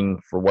looking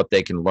for what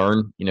they can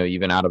learn,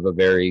 even out of a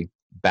very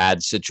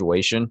bad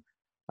situation.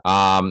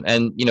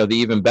 And the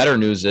even better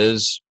news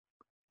is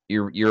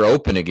you're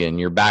open again.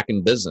 You're back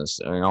in business.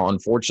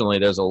 Unfortunately,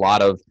 there's a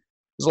lot of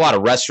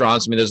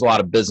restaurants. I mean, there's a lot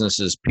of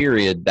businesses,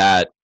 period,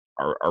 that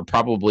are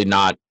probably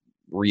not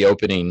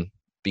reopening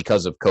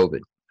because of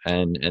COVID.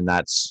 And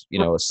that's,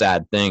 a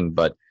sad thing.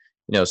 But,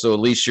 so at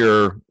least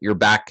you're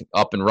back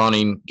up and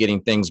running,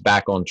 getting things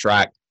back on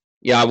track.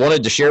 Yeah, I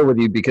wanted to share with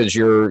you because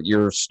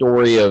your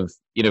story of,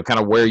 kind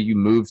of where you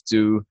moved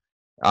to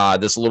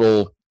this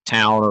little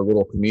town or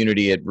little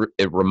community,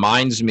 it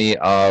reminds me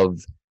of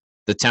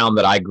the town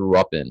that I grew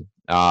up in,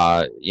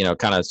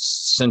 kind of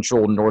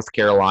central North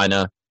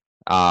Carolina,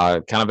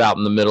 kind of out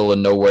in the middle of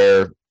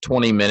nowhere,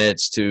 20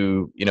 minutes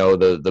to,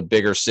 the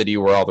bigger city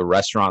where all the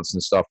restaurants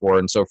and stuff were.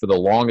 And so for the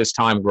longest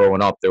time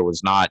growing up, there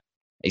was not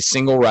a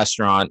single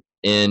restaurant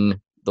in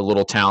the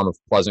little town of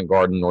Pleasant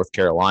Garden, North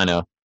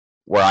Carolina,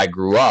 where I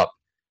grew up.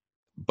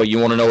 But you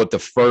want to know what the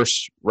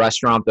first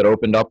restaurant that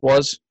opened up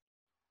was?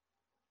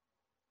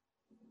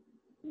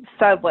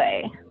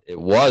 Subway. It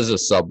was a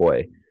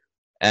Subway.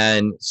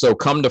 And so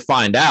come to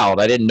find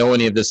out, I didn't know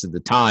any of this at the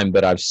time,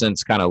 but I've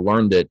since kind of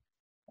learned it.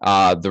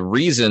 The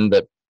reason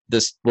that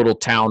this little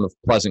town of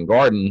Pleasant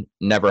Garden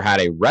never had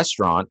a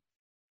restaurant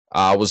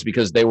was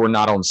because they were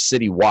not on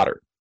city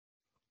water.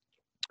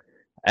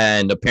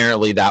 And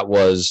apparently that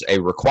was a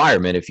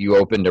requirement. If you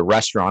opened a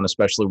restaurant,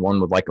 especially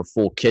one with like a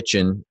full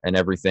kitchen and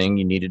everything,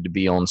 you needed to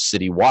be on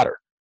city water.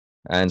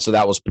 And so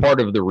that was part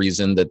of the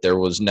reason that there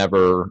was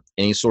never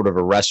any sort of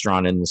a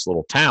restaurant in this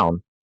little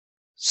town.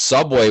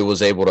 Subway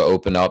was able to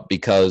open up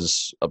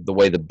because of the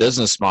way the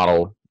business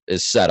model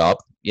is set up.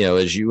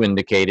 As you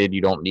indicated,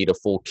 you don't need a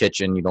full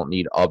kitchen. You don't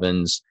need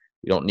ovens.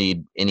 You don't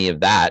need any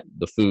of that.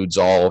 The food's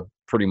all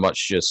pretty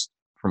much just,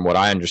 from what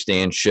I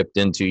understand, shipped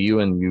into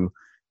you, and you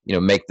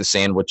make the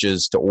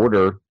sandwiches to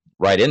order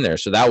right in there.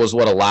 So that was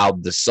what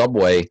allowed the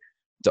Subway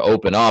to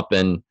open up.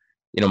 And,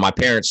 my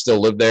parents still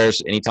live there.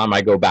 So anytime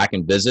I go back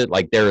and visit,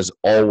 like, there is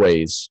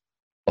always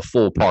a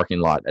full parking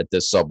lot at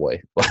this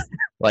Subway.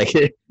 Like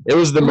it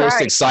was the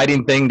most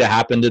exciting thing to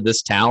happen to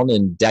this town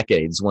in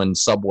decades when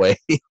Subway,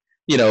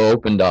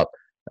 opened up.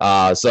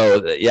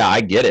 So yeah,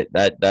 I get it.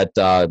 That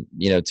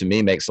to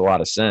me makes a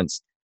lot of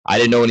sense. I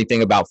didn't know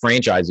anything about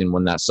franchising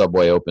when that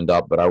Subway opened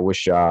up, but I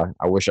wish I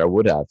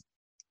would have.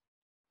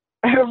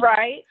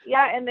 Right.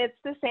 Yeah, and it's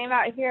the same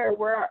out here.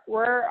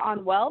 We're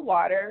on well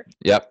water.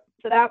 Yep.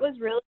 So that was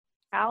really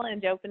a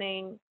challenge,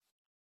 opening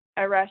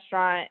a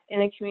restaurant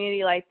in a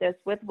community like this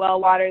with well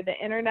water. The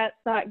internet's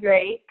not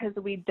great because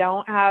we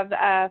don't have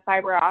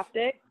fiber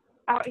optic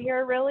out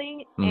here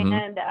really,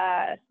 and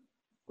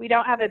we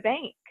don't have a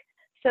bank.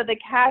 So the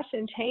cash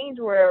and change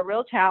were a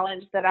real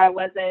challenge that I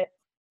wasn't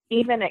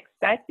even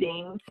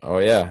expecting. Oh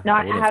yeah,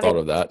 not having thought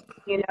of that.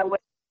 With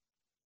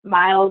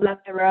miles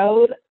up the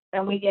road,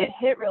 and we get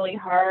hit really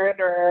hard,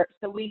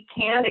 so we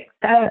can't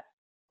accept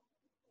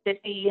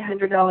 $50,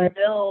 $100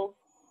 bills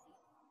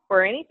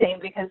for anything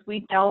because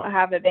we don't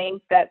have a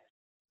bank that's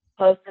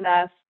close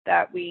enough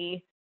that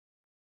we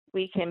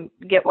can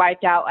get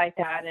wiped out like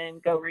that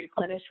and go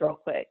replenish real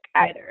quick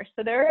either.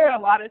 So there are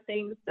a lot of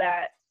things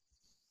that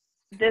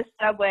this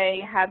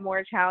Subway had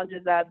more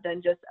challenges of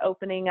than just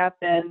opening up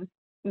in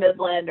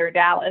Midland or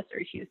Dallas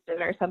or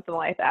Houston or something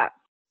like that.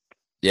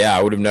 Yeah,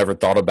 I would have never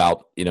thought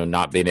about,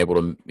 not being able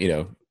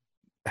to,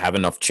 have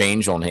enough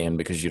change on hand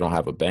because you don't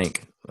have a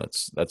bank.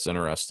 That's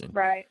interesting.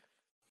 Right.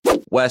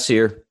 Wes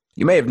here.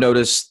 You may have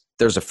noticed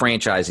there's a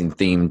franchising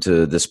theme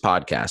to this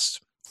podcast.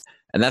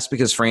 And that's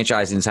because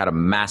franchising's had a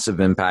massive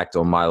impact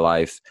on my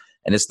life.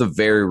 And it's the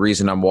very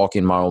reason I'm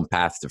walking my own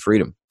path to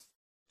freedom.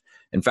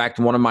 In fact,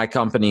 one of my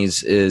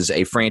companies is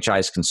a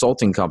franchise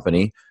consulting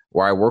company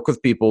where I work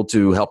with people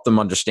to help them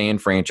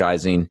understand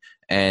franchising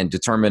and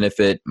determine if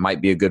it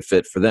might be a good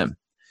fit for them.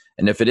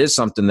 And if it is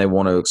something they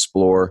want to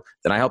explore,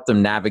 then I help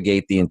them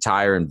navigate the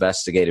entire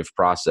investigative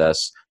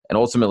process and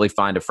ultimately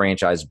find a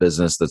franchise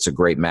business that's a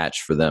great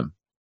match for them.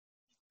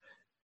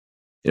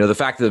 The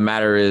fact of the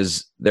matter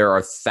is there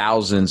are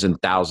thousands and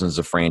thousands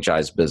of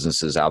franchise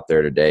businesses out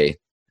there today.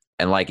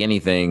 And like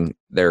anything,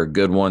 there are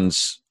good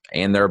ones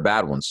and there are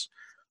bad ones.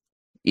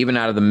 Even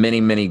out of the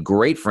many, many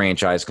great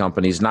franchise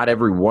companies, not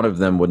every one of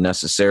them would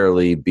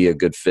necessarily be a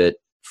good fit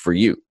for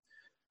you.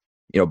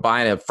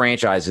 Buying a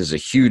franchise is a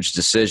huge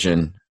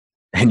decision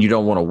and you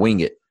don't want to wing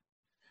it.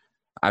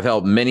 I've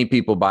helped many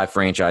people buy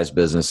franchise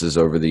businesses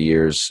over the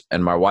years,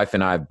 and my wife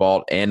and I have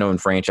bought and own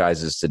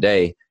franchises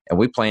today, and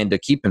we plan to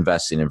keep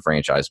investing in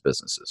franchise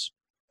businesses.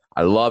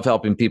 I love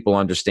helping people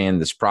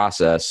understand this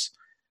process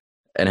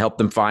and help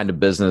them find a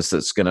business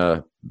that's going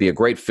to be a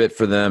great fit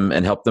for them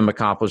and help them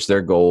accomplish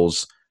their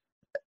goals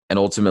and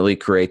ultimately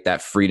create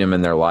that freedom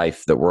in their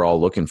life that we're all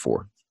looking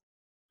for.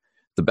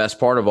 The best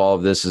part of all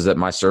of this is that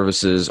my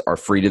services are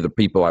free to the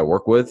people I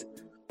work with.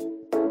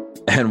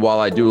 And while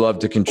I do love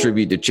to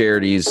contribute to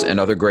charities and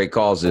other great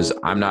causes,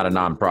 I'm not a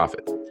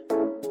nonprofit.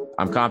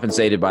 I'm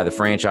compensated by the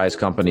franchise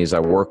companies I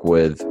work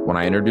with when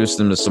I introduce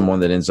them to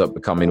someone that ends up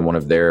becoming one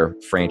of their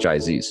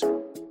franchisees.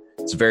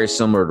 It's very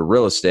similar to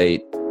real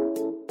estate,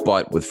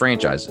 but with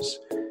franchises.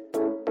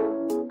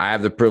 I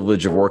have the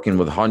privilege of working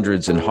with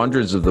hundreds and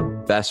hundreds of the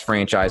best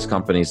franchise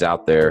companies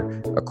out there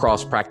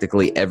across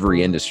practically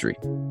every industry.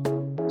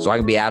 So I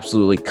can be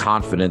absolutely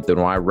confident that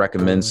when I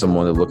recommend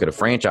someone to look at a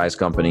franchise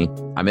company,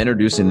 I'm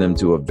introducing them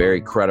to a very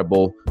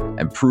credible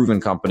and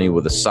proven company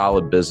with a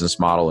solid business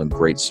model and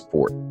great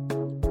support.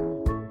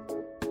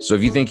 So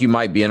if you think you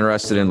might be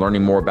interested in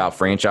learning more about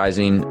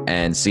franchising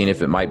and seeing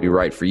if it might be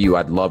right for you,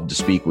 I'd love to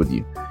speak with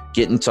you.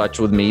 Get in touch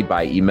with me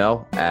by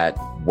email at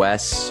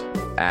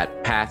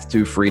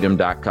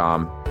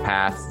wes@path2freedom.com,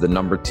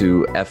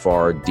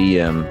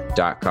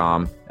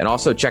 path2frdm.com. And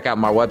also check out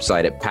my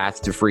website at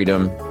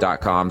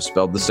path2freedom.com,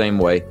 spelled the same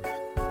way,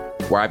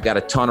 where I've got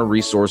a ton of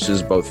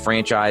resources, both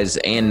franchise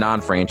and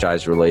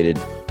non-franchise related,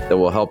 that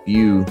will help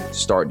you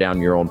start down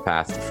your own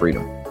path to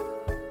freedom.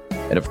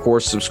 And of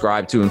course,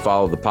 subscribe to and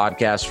follow the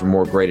podcast for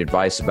more great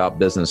advice about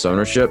business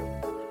ownership.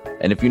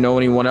 And if you know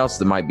anyone else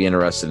that might be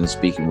interested in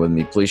speaking with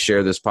me, please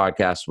share this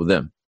podcast with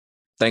them.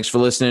 Thanks for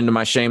listening to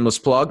my shameless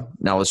plug.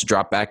 Now let's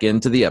drop back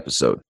into the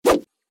episode.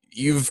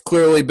 You've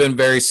clearly been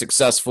very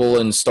successful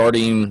in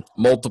starting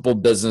multiple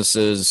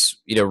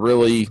businesses,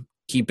 really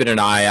keeping an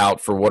eye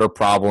out for what are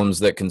problems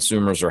that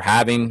consumers are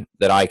having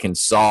that I can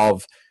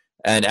solve.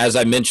 And as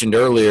I mentioned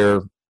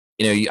earlier,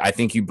 I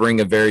think you bring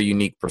a very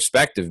unique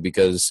perspective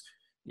because,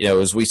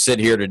 as we sit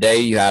here today,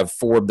 you have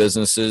 4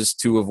 businesses,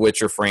 2 of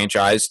which are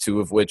franchised,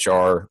 2 of which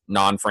are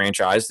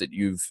non-franchised that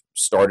you've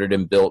started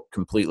and built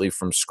completely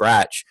from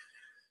scratch.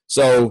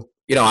 So,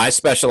 I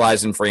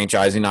specialize in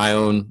franchising. I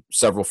own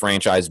several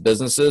franchise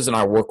businesses and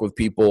I work with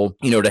people,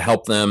 to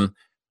help them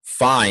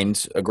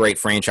find a great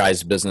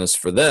franchise business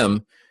for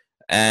them.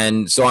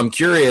 And so I'm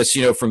curious,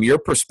 from your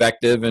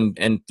perspective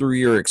and through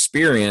your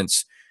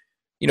experience,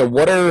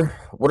 what are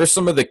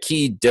some of the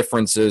key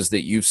differences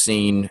that you've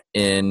seen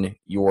in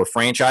your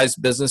franchise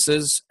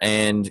businesses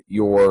and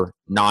your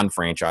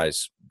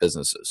non-franchise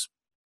businesses?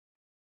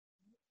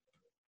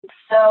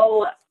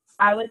 So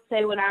I would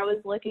say when I was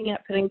looking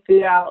at putting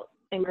food out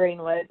in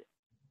Greenwood,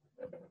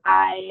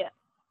 I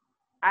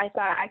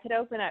thought I could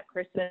open up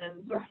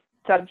Kristen's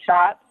sub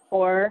shop,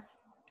 or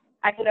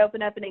I could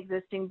open up an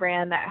existing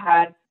brand that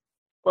had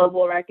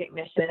global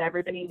recognition.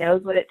 Everybody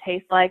knows what it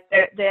tastes like.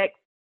 The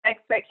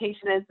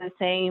expectation is the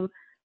same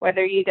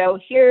whether you go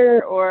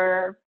here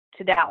or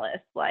to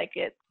Dallas. Like,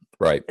 it's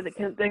right.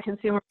 The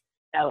consumer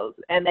knows,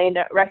 and they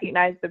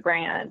recognize the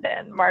brand,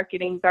 and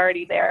marketing's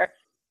already there.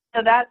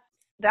 So that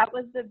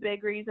was the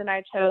big reason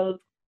I chose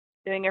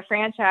doing a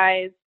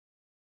franchise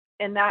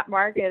in that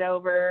market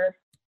over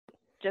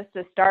just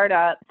a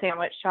startup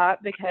sandwich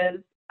shop, because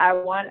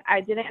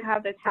I didn't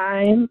have the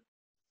time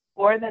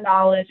or the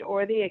knowledge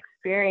or the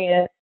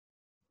experience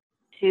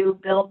to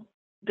build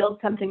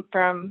something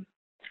from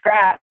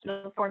scratch,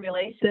 build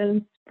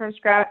formulations from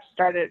scratch,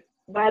 start a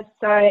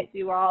website,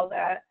 do all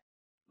that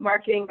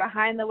marketing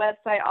behind the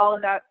website, all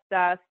of that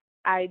stuff.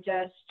 I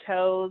just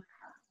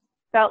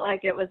felt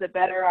like it was a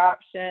better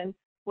option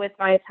with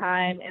my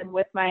time and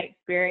with my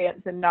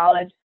experience and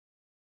knowledge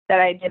that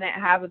I didn't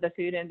have of the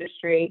food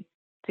industry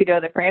to go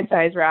the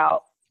franchise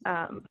route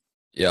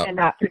in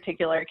that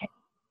particular case.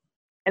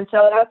 And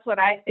so that's what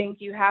I think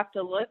you have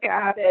to look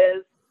at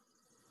is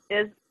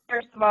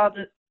first of all,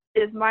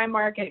 is my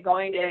market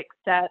going to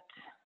accept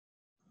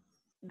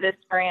this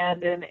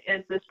brand, and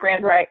is this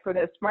brand right for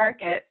this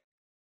market?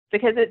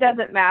 Because it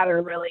doesn't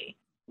matter really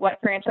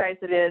what franchise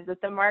it is. If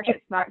the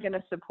market's not going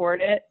to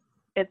support it,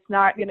 it's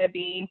not going to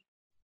be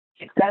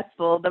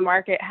successful. The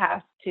market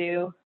has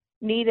to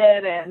need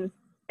it and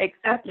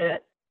accept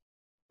it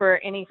for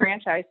any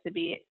franchise to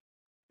be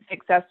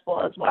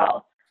successful as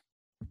well.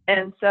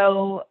 And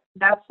so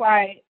that's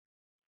why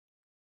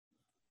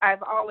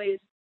I've always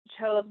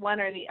chose one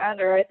or the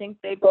other. I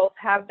think they both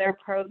have their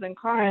pros and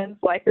cons,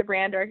 like the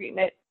brand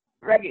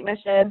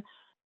recognition,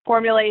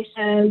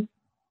 formulations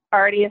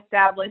already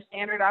established,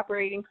 standard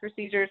operating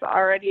procedures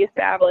already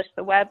established,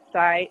 the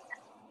website.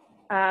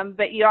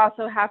 But you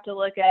also have to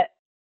look at,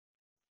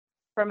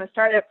 from a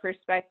startup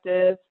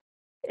perspective,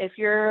 if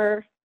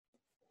you're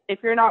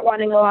not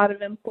wanting a lot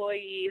of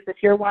employees,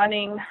 if you're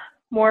wanting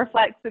more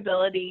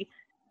flexibility,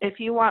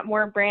 if you want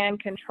more brand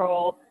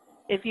control,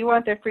 if you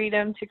want the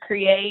freedom to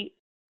create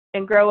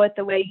and grow it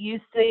the way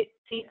you see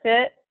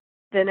fit,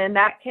 then in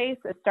that case,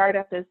 a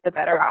startup is the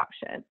better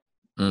option.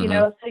 Mm-hmm.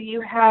 So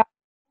you have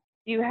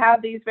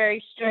these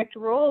very strict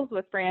rules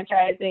with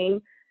franchising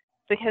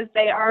because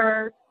they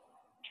are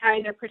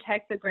trying to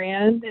protect the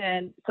brand,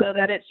 and so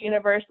that it's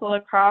universal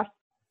across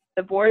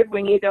the board.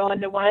 When you go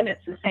into one,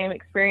 it's the same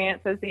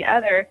experience as the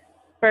other.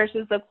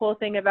 Versus the cool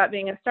thing about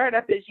being a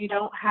startup is you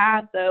don't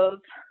have those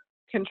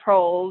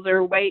controls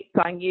or weights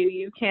on you.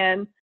 You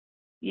can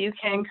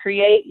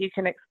create, you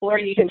can explore,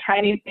 you can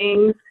try new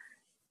things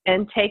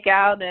and take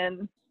out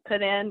and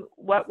put in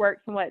what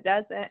works and what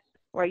doesn't,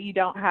 where you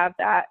don't have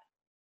that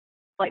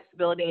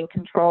flexibility and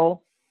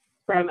control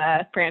from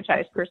a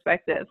franchise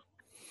perspective.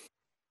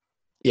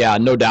 Yeah,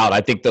 no doubt.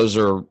 I think those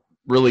are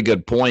really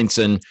good points.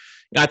 And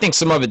I think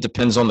some of it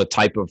depends on the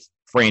type of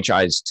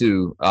franchise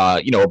too.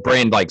 A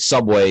brand like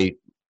Subway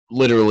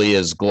literally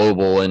is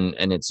global,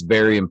 and it's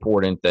very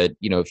important that,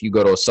 if you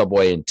go to a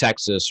Subway in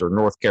Texas or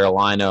North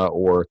Carolina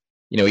or,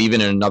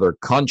 even in another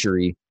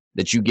country,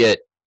 that you get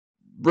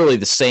really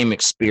the same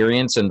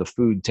experience and the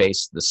food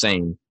tastes the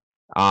same.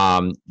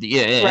 And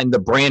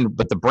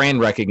the brand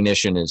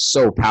recognition is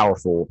so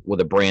powerful with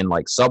a brand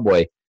like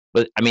Subway.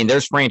 But I mean,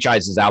 there's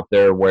franchises out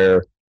there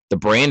where the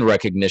brand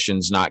recognition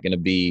is not going to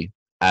be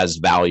as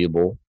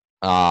valuable.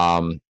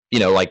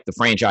 Like the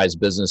franchise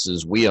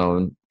businesses we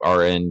own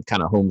are in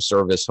kind of home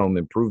service, home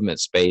improvement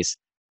space.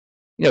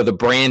 The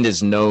brand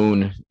is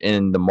known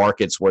in the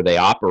markets where they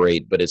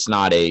operate, but it's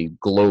not a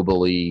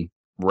globally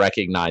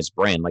recognized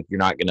brand. Like, you're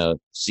not going to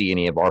see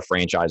any of our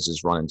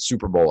franchises running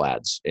Super Bowl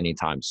ads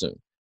anytime soon.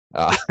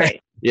 Right.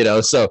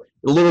 So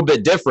a little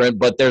bit different,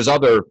 but there's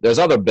other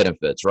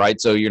benefits, right?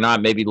 So you're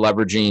not maybe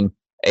leveraging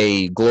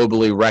a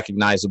globally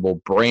recognizable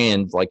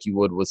brand like you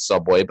would with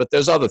Subway, but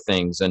there's other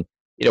things. And,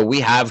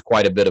 we have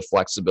quite a bit of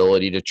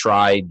flexibility to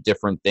try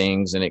different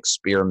things and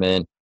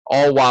experiment,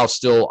 all while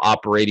still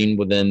operating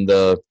within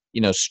the,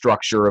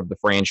 structure of the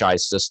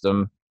franchise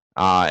system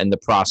and the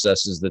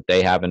processes that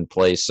they have in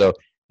place. So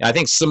I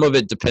think some of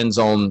it depends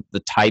on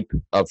the type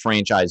of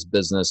franchise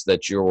business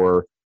that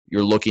you're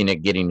looking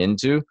at getting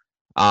into.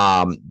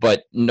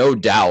 But no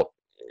doubt,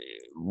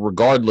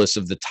 regardless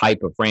of the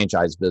type of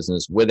franchise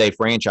business, with a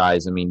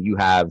franchise, I mean,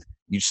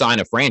 you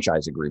sign a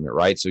franchise agreement,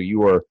 right? So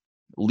you are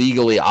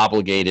legally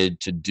obligated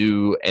to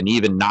do and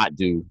even not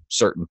do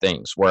certain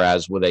things.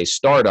 Whereas with a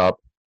startup,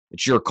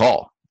 it's your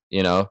call,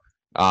 So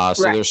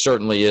Right. There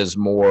certainly is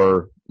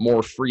more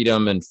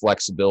freedom and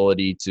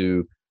flexibility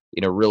to,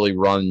 really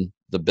run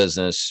the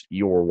business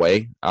your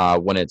way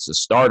when it's a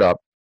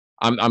startup.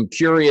 I'm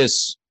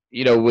curious,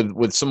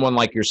 with someone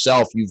like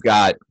yourself, you've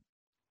got,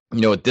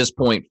 at this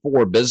point,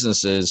 4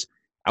 businesses.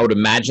 I would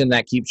imagine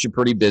that keeps you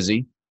pretty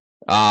busy.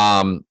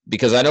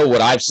 Because I know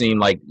what I've seen,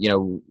 like,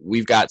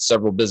 we've got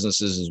several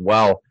businesses as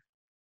well.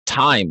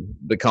 Time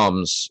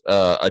becomes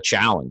a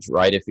challenge,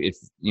 right? If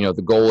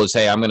the goal is,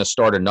 hey, I'm going to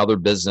start another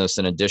business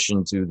in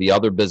addition to the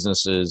other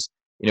businesses,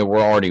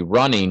 we're already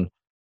running.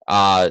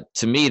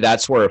 To me,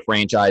 that's where a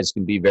franchise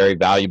can be very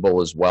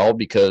valuable as well,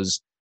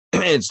 because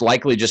it's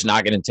likely just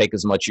not going to take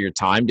as much of your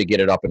time to get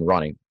it up and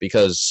running,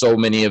 because so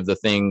many of the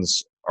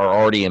things are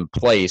already in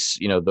place,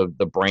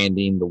 the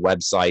branding, the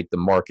website, the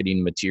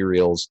marketing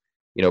materials,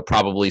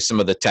 probably some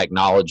of the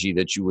technology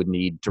that you would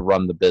need to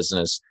run the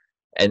business.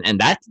 And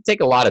that can take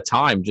a lot of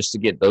time just to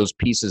get those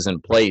pieces in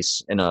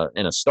place in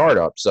a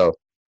startup. So,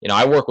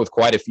 I work with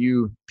quite a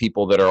few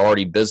people that are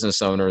already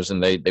business owners,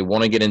 and they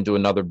want to get into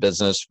another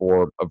business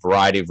for a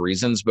variety of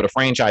reasons, but a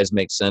franchise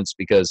makes sense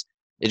because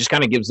it just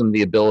kind of gives them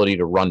the ability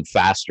to run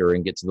faster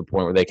and get to the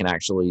point where they can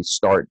actually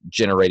start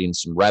generating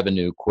some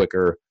revenue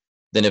quicker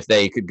than if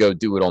they could go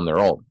do it on their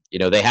own.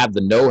 They have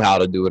the know-how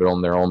to do it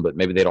on their own, but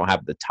maybe they don't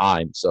have the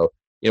time. So,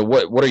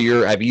 what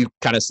are have you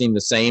kind of seen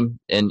the same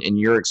in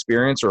your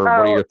experience, or what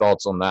are your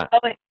thoughts on that?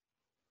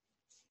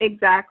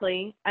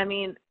 Exactly. I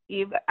mean,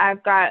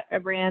 I've got a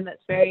brand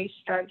that's very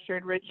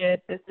structured,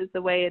 rigid. This is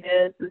the way it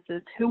is. This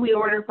is who we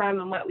order from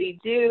and what we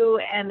do.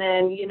 And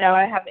then,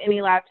 I have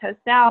Any Lab Test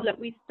Now, that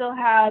we still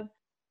have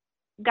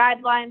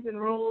guidelines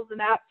and rules and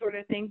that sort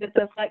of thing, but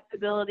the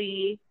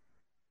flexibility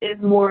is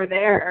more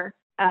there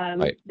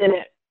Right. than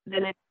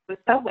it was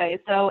Subway.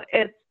 So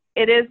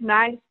it is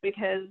nice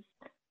because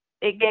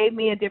it gave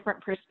me a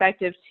different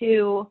perspective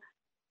too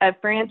of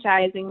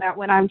franchising, that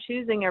when I'm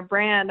choosing a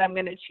brand, I'm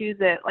going to choose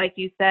it, like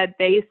you said,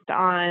 based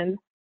on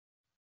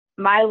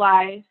my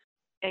life,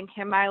 and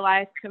can my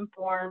life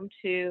conform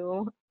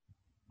to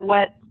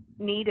what's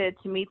needed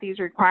to meet these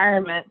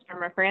requirements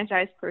from a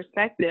franchise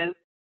perspective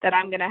that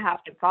I'm going to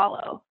have to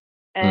follow.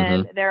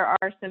 And there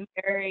are some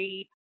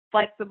very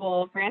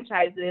flexible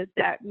franchises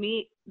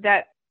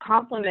that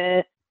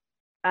complement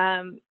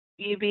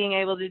you being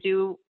able to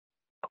do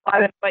a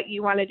lot of what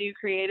you want to do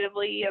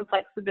creatively and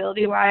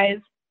flexibility wise,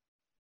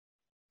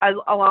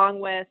 along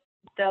with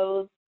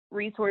those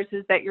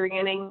resources that you're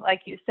getting,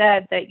 like you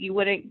said, that you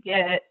wouldn't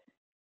get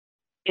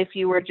if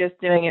you were just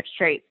doing it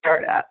straight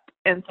startup.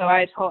 And so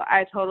I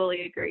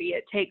totally agree.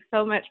 It takes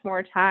so much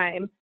more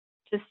time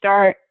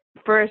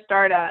for a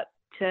startup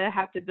to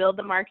have to build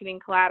the marketing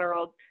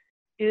collateral,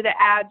 do the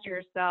ads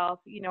yourself.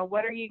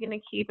 What are you going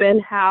to keep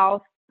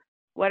in-house?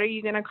 What are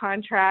you going to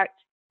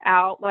contract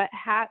out? What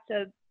hats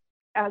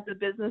as a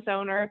business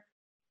owner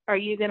are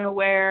you going to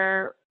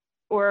wear,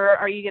 or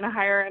are you going to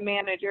hire a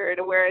manager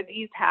to wear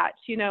these hats?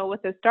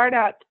 With a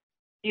startup,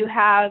 you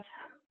have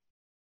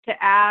to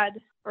add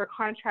or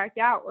contract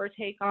out or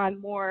take on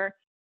more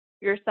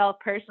yourself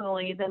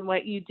personally than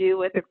what you do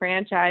with a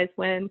franchise,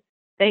 when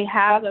they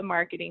have a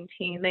marketing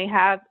team, they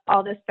have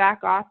all this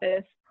back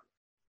office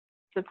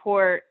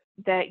support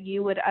that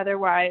you would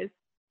otherwise,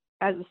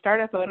 as a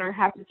startup owner,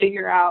 have to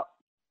figure out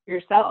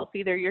yourself,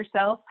 either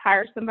yourself,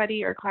 hire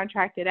somebody, or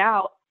contract it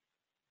out.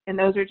 And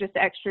those are just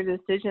extra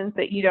decisions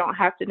that you don't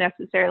have to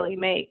necessarily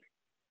make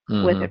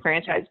with a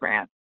franchise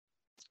brand.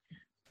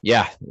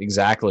 Yeah,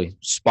 exactly.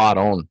 Spot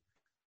on.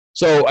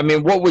 So, I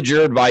mean, what would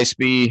your advice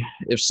be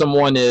if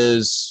someone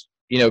is,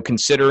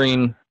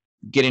 considering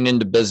getting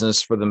into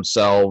business for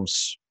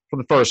themselves for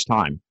the first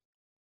time?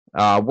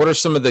 What are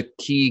some of the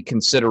key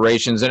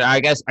considerations? And I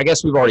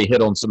guess we've already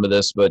hit on some of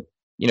this, but,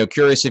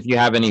 curious if you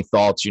have any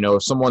thoughts.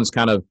 If someone's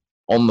kind of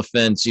on the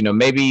fence,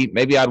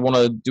 maybe I'd want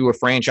to do a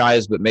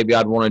franchise, but maybe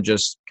I'd want to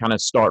just kind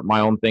of start my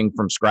own thing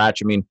from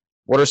scratch. I mean,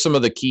 what are some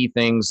of the key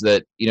things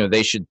that,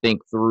 they should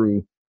think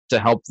through to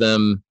help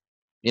them,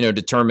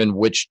 determine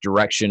which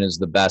direction is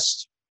the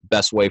best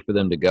way for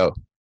them to go?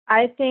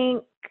 I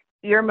think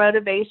your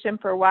motivation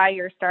for why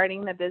you're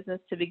starting the business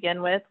to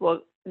begin with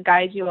will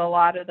guide you a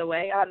lot of the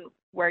way on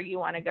where you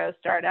want to go,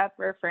 startup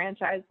or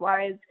franchise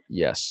wise.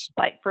 Yes.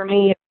 Like for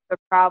me, the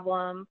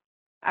problem,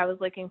 I was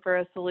looking for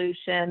a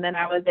solution, then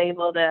I was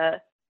able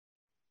to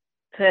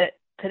put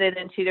it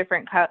in two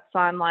different cuts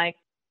on like,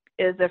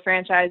 is the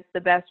franchise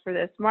the best for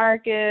this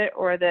market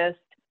or this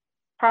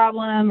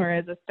problem, or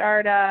is a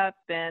startup,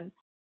 and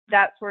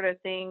that sort of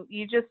thing.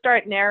 You just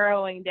start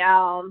narrowing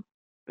down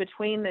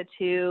between the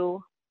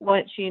two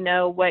once you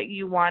know what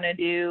you want to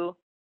do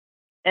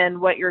and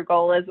what your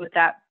goal is with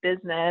that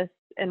business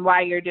and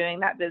why you're doing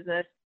that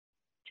business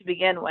to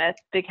begin with.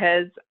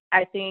 Because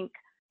I think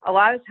a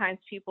lot of times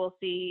people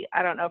see,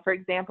 I don't know, for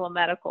example,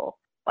 medical,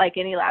 like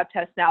any lab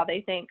test now,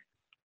 they think,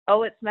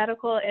 oh, it's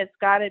medical, it's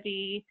got to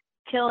be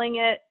killing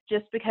it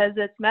just because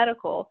it's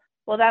medical.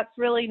 Well, it's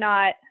really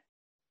not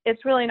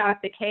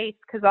the case,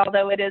 because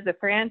although it is a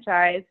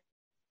franchise,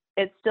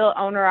 it's still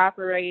owner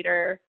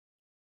operator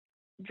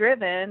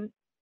driven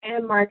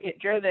and market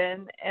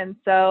driven. And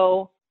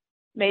so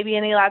maybe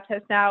any lab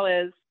test now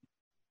is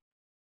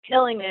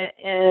killing it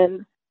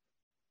in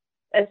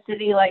a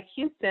city like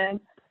Houston,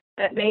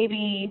 but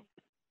maybe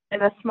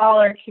in a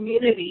smaller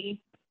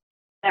community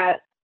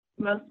that's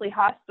mostly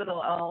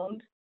hospital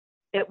owned,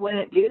 it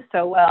wouldn't do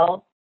so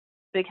well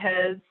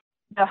because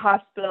the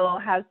hospital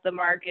has the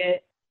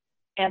market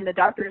and the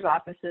doctor's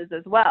offices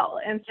as well.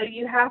 And so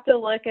you have to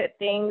look at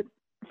things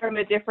from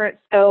a different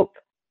scope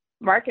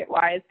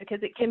market-wise, because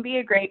it can be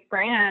a great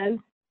brand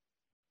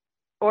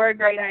or a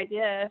great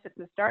idea if it's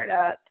a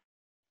startup,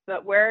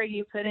 but where are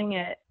you putting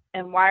it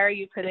and why are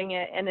you putting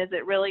it, and is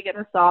it really going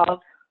to solve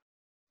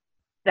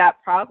that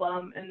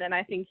problem? And then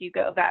I think you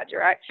go that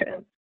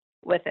direction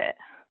with it.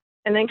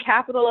 And then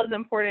capital is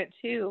important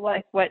too.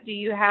 Like, what do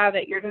you have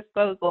at your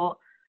disposal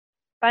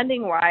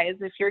funding-wise?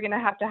 If you're going to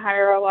have to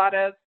hire a lot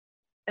of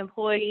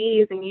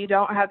employees and you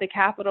don't have the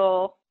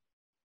capital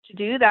to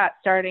do that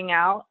starting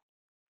out,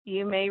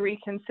 you may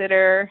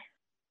reconsider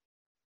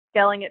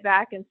scaling it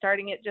back and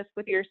starting it just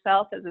with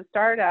yourself as a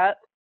startup,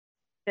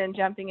 then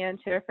jumping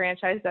into a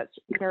franchise that's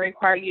going to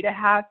require you to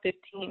have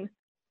 15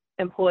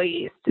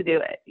 employees to do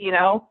it,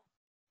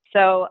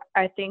 So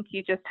I think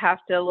you just have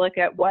to look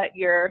at what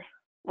your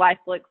life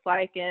looks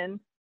like and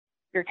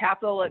your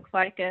capital looks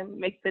like and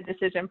make the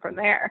decision from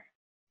there.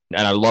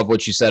 And I love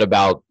what you said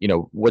about,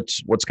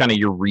 what's kind of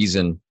your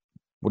reason?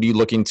 What are you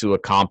looking to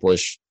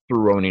accomplish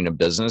through owning a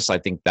business? I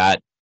think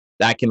that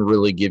can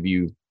really give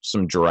you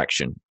some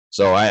direction.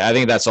 So I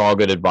think that's all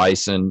good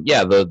advice. And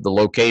yeah, the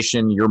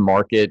location, your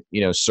market,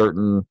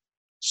 certain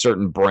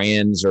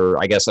brands, or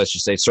I guess I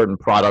should say certain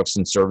products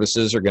and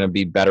services are going to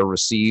be better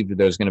received.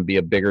 There's going to be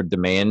a bigger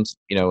demand,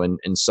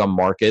 in some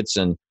markets.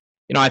 And,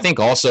 I think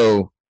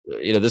also,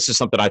 this is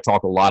something I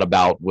talk a lot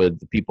about with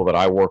the people that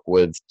I work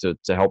with to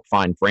help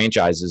find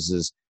franchises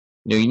is,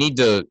 you need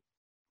to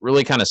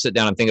really kind of sit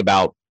down and think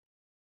about,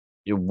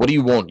 what do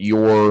you want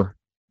your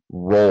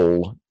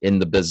role in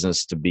the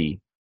business to be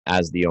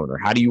as the owner?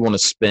 How do you want to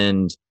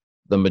spend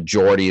the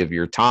majority of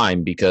your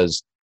time?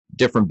 Because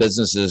different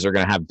businesses are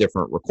going to have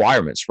different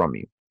requirements from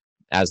you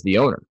as the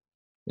owner.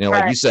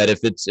 Like you said, if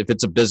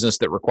it's a business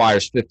that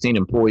requires 15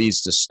 employees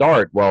to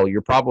start, well,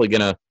 you're probably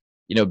going to,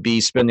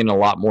 be spending a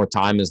lot more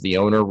time as the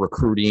owner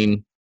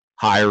recruiting,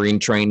 hiring,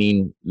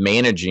 training,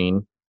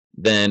 managing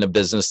than a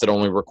business that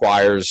only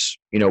requires,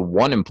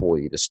 one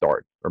employee to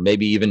start, or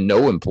maybe even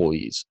no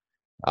employees.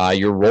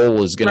 Your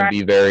role is going to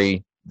be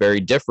very,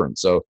 very different.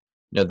 So,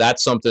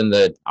 that's something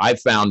that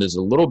I've found is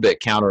a little bit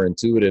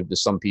counterintuitive to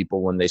some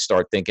people when they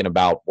start thinking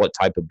about what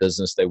type of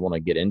business they want to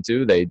get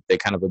into. They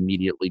kind of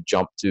immediately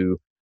jump to,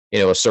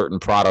 a certain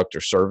product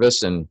or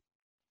service. And,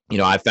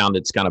 I found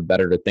it's kind of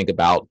better to think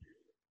about,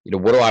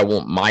 what do I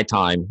want my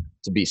time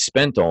to be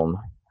spent on?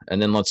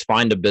 And then let's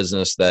find a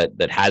business that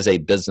has a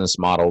business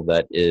model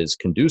that is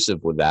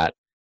conducive with that.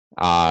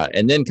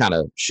 And then kind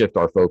of shift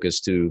our focus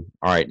to,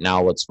 all right,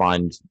 now let's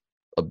find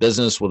a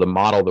business with a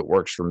model that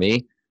works for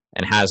me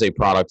and has a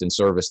product and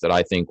service that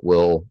I think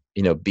will,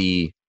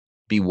 be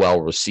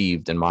well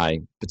received in my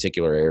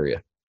particular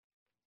area.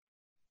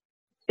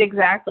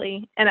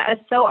 Exactly. And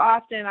so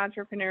often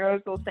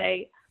entrepreneurs will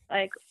say,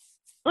 like,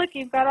 look,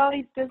 you've got all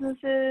these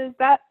businesses.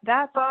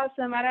 That's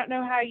awesome. I don't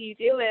know how you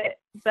do it,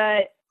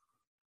 but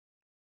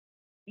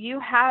you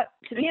have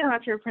to be an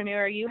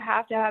entrepreneur. You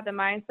have to have the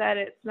mindset.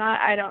 It's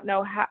not, I don't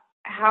know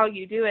how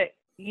you do it.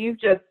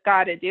 You've just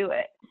got to do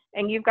it,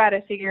 and you've got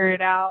to figure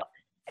it out,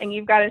 and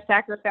you've got to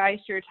sacrifice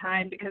your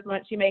time, because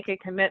once you make a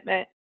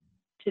commitment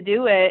to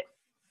do it,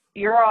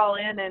 you're all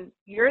in, and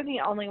you're the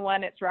only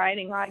one it's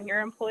riding on.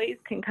 Your employees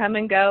can come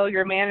and go.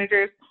 Your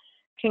managers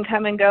can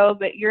come and go,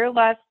 but you're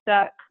left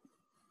stuck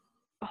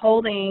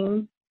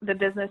holding the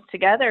business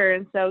together.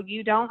 And so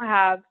you don't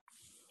have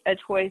a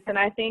choice. And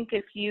I think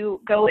if you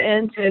go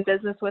into a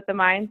business with the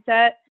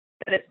mindset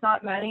that it's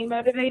not money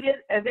motivated,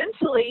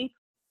 eventually,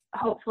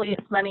 hopefully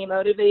it's money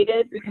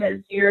motivated, because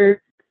you're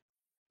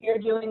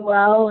doing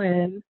well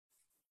and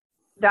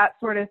that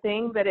sort of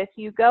thing. But if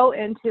you go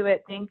into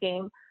it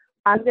thinking,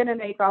 I'm going to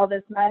make all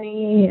this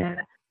money and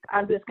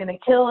I'm just going to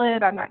kill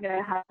it, I'm not going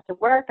to have to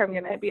work, I'm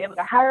going to be able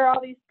to hire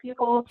all these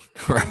people,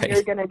 and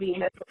you're going to be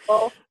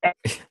miserable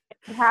and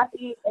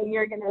happy, and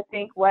you're going to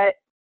think, what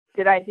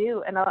did I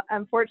do? And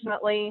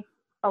unfortunately,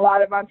 a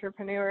lot of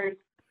entrepreneurs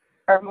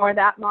are more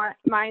that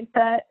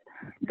mindset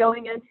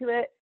going into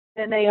it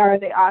than they are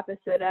the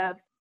opposite of,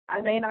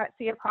 I may not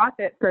see a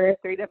profit for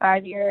 3 to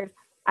 5 years.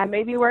 I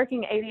may be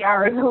working 80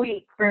 hours a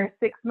week for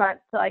 6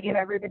 months till I get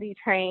everybody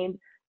trained.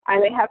 I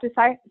may have to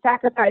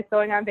sacrifice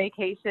going on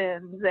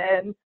vacations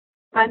and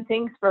fun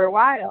things for a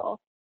while,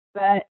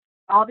 but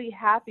I'll be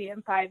happy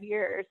in 5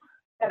 years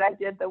that I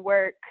did the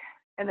work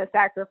and the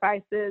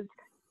sacrifices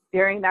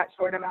during that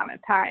short amount of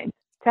time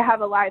to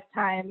have a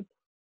lifetime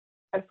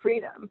of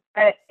freedom.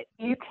 But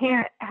you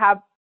can't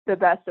have the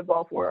best of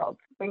both worlds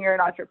when you're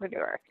an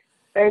entrepreneur.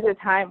 There's a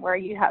time where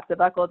you have to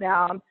buckle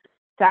down,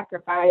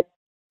 sacrifice,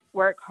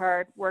 work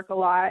hard, work a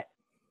lot,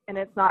 and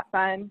it's not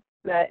fun,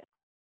 but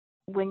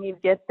when you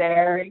get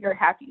there, you're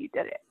happy you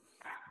did it.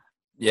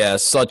 Yeah,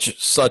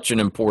 such an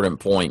important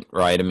point,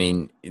 right? I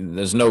mean,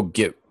 there's no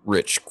get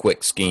rich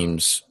quick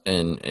schemes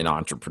in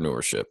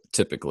entrepreneurship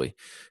typically.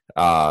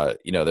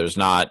 There's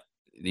not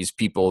these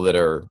people that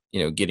are,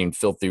 getting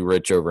filthy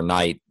rich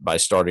overnight by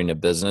starting a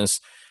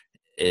business.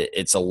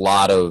 It's a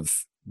lot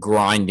of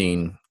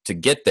grinding to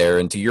get there.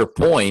 And to your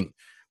point,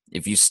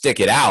 if you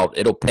stick it out,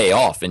 it'll pay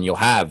off and you'll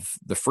have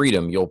the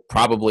freedom. You'll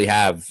probably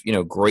have,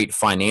 great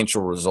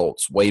financial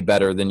results, way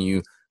better than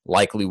you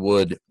likely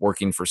would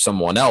working for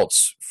someone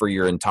else for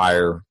your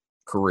entire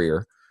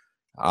career.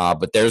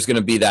 But there's going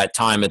to be that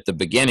time at the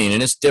beginning,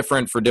 and it's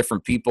different for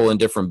different people and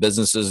different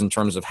businesses in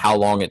terms of how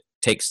long it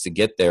takes to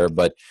get there.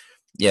 But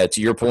yeah,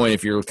 to your point,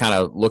 if you're kind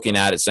of looking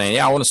at it saying,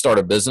 yeah, I want to start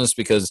a business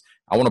because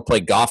I want to play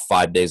golf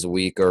 5 days a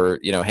week, or,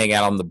 hang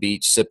out on the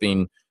beach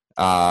sipping,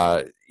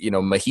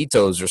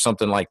 mojitos or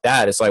something like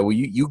that. It's like, well,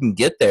 you can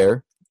get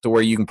there to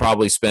where you can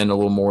probably spend a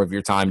little more of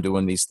your time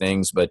doing these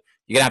things, but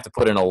you're going to have to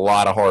put in a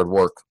lot of hard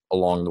work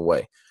along the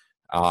way.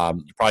 You're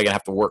probably going to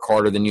have to work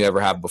harder than you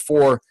ever have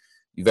before.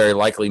 You very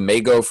likely may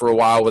go for a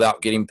while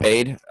without getting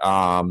paid.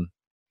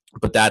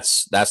 But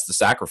that's the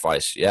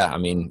sacrifice. Yeah. I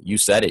mean, you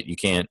said it, you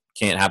can't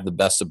have the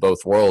best of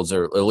both worlds,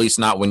 or at least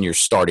not when you're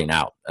starting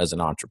out as an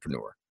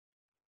entrepreneur.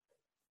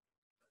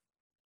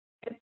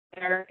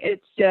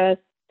 It's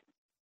just,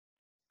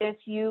 if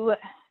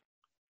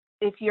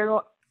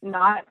you're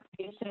not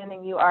patient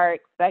and you are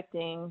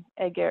expecting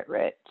a get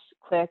rich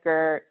quick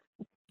or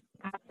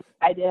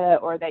idea,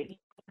 or that you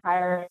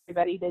hire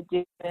everybody to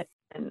do it,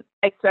 and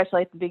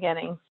especially at the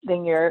beginning,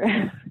 then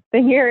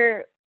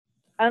you're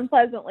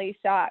unpleasantly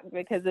shocked,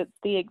 because it's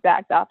the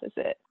exact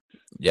opposite.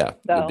 Yeah,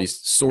 so, you'll be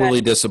sorely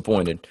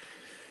disappointed.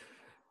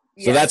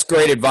 So that's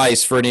great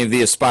advice for any of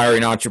the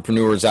aspiring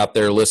entrepreneurs out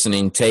there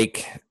listening.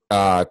 Take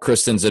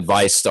Kristen's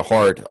advice to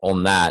heart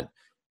on that.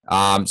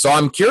 So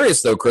I'm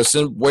curious though,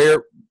 Kristen,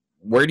 where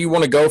do you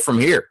want to go from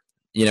here?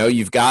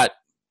 You've got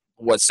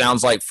what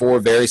sounds like 4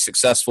 very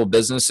successful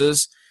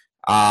businesses.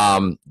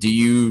 Do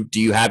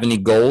you have any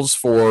goals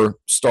for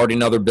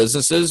starting other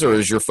businesses, or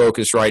is your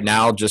focus right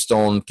now just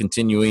on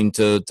continuing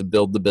to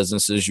build the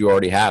businesses you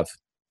already have?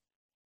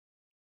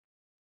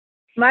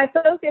 My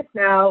focus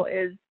now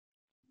is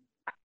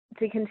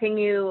to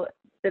continue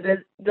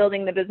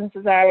building the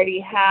businesses I already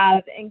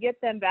have and get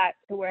them back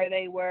to where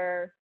they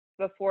were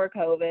before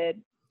COVID.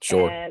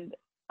 Sure. And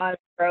on a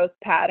growth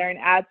pattern,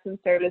 add some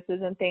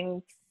services and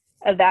things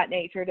of that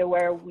nature to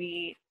where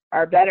we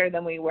are better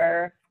than we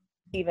were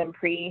even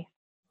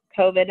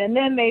pre-COVID. And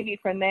then maybe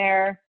from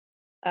there,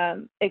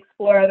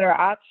 explore other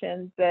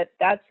options. But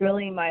that's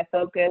really my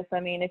focus. I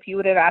mean, if you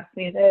would have asked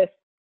me this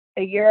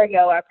a year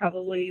ago, I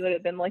probably would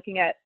have been looking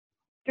at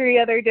 3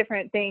 other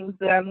different things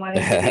that I'm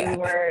wanting to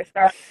do or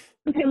start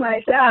something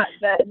like that.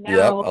 But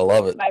now, I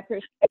love it. My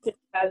perspective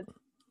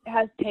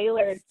has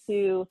tailored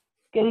to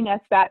getting us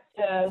back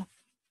to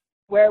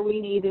where we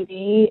need to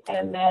be,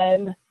 and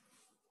then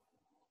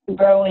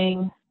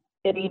growing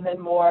it even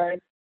more,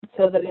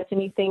 so that if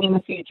anything in the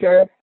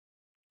future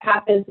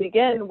happens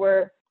again,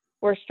 we're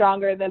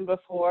stronger than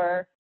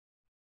before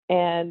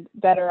and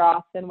better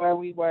off than where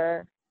we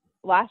were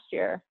last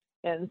year.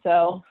 And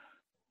so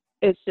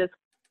it's just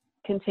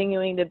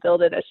continuing to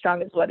build it as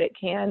strong as what it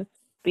can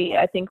be,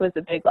 I think, was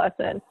a big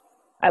lesson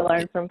I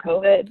learned from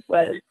COVID.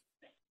 Was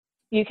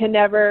you can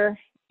never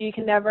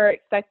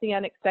expect the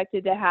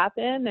unexpected to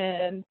happen.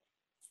 And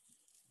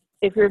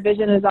if your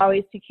vision is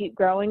always to keep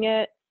growing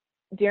it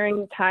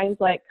during times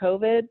like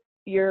COVID,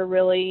 you're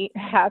really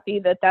happy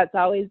that that's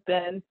always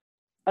been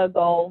a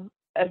goal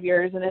of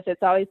yours. And if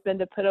it's always been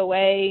to put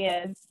away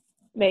and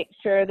make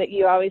sure that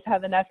you always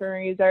have enough in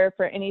reserve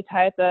for any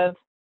type of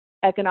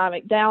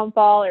economic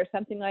downfall or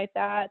something like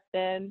that,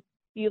 then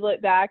you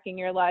look back and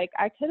you're like,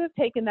 I could have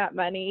taken that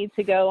money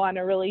to go on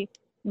a really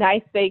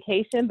nice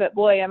vacation, but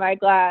boy, am I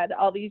glad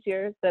all these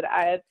years that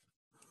I've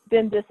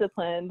been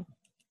disciplined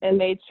and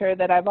made sure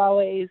that I've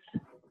always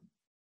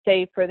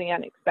saved for the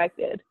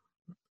unexpected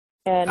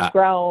and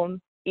grown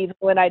even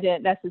when I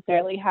didn't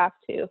necessarily have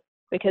to.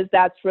 because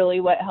that's really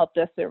what helped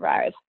us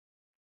survive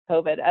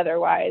COVID.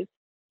 Otherwise,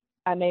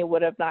 I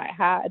would have not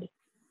had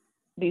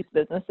these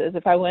businesses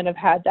if I wouldn't have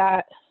had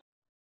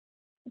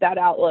that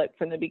outlook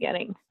from the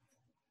beginning.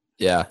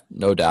 Yeah,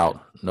 no doubt.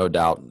 No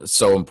doubt. It's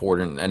so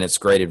important, and it's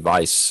great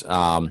advice.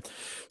 Well,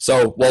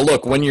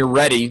 look, when you're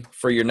ready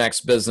for your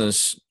next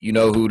business, you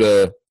know who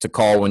to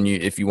call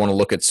if you want to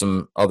look at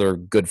some other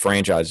good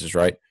franchises,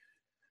 right?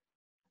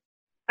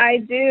 I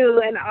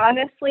do, and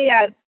honestly,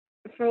 I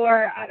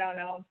don't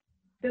know,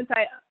 since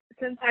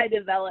I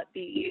developed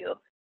BU,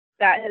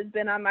 that has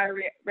been on my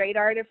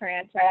radar to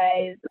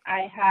franchise.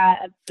 I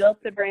have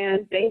built the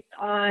brand based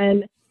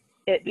on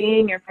it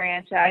being a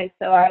franchise,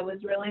 so I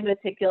was really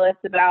meticulous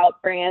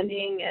about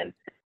branding and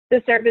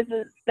the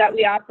services that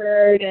we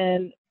offered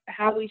and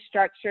how we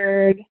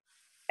structured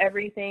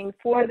everything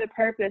for the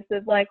purpose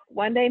of, like,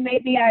 one day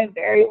maybe I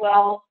very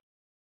well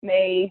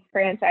may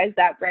franchise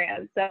that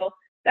brand. So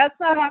that's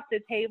not off the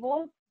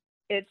table.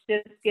 It's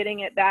just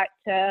getting it back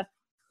to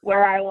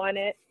where I want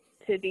it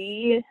to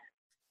be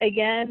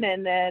again,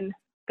 and then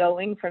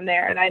going from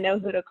there. And I know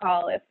who to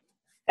call if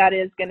that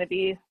is going to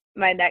be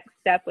my next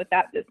step with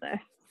that business.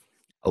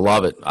 I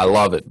love it. I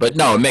love it. But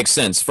no, it makes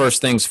sense.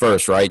 First things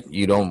first, right?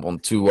 You don't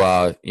want to,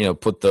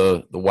 put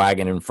the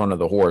wagon in front of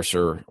the horse,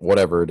 or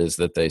whatever it is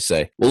that they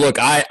say. Well, look,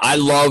 I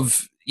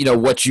love,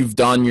 what you've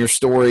done. Your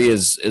story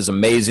is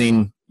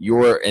amazing.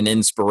 You're an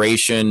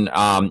inspiration.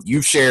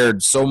 You've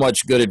shared so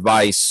much good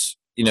advice,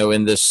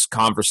 in this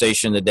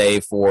conversation today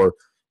for,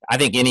 I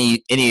think,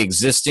 any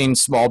existing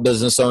small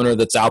business owner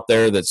that's out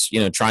there that's,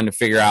 trying to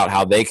figure out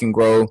how they can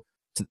grow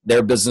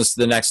their business to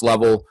the next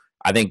level.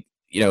 I think,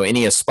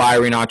 any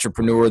aspiring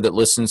entrepreneur that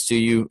listens to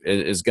you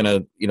is going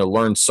to,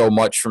 learn so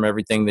much from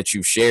everything that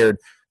you've shared.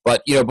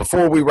 But,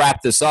 before we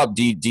wrap this up,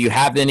 do you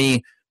have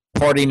any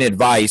parting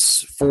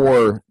advice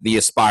for the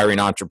aspiring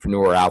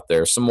entrepreneur out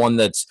there? Someone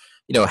that's,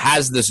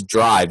 has this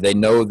drive. They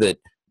know that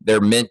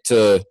they're meant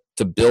to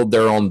build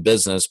their own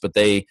business, but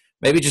they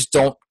maybe just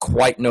don't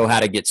quite know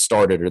how to get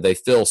started, or they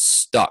feel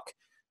stuck.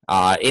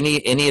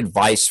 Any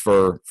advice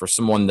for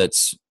someone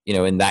that's,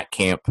 in that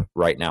camp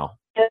right now?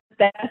 The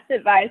best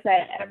advice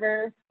I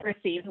ever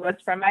received was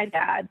from my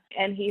dad.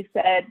 And he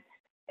said,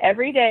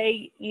 every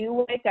day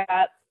you wake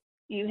up,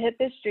 you hit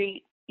the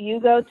street, you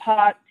go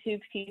talk to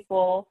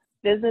people,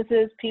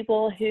 businesses,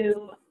 people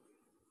who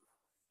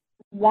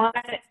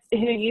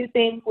you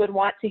think would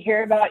want to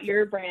hear about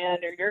your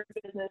brand or your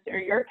business or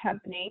your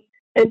company,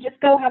 and just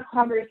go have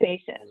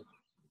conversations.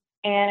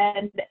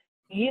 And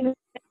you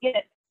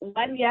get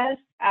one yes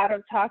out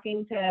of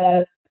talking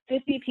to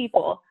 50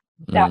 people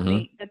that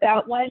week.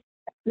 That one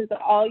yes is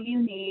all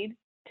you need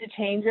to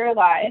change your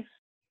life.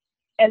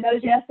 And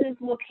those yeses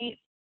will keep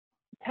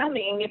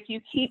coming if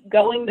you keep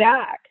going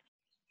back.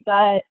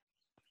 But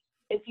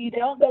if you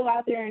don't go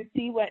out there and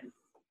see what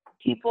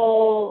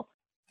people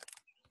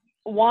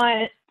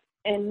want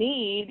and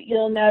need,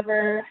 you'll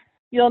never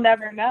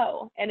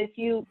know. And if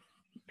you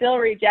feel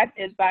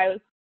rejected by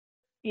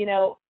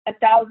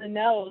 1,000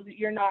 no's,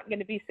 you're not going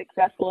to be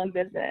successful in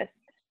business.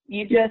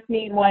 You just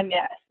need one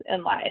yes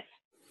in life.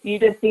 You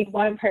just need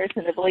one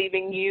person to believe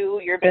in you,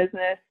 your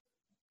business,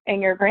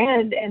 and your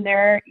brand, and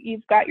there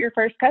you've got your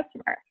first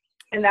customer.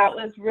 And that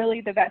was really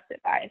the best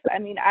advice. I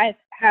mean, I've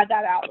had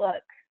that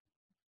outlook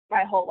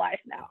my whole life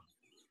now.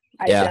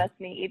 I just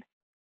need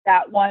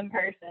that one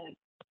person,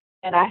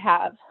 and I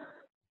have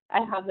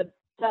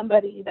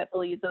somebody that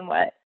believes in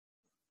what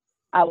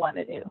I want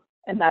to do,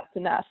 and that's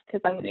enough,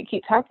 because I'm going to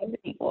keep talking to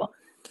people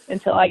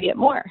until I get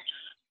more.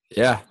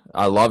 Yeah,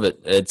 I love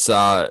it. It's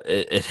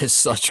it is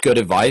such good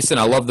advice, and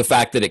I love the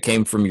fact that it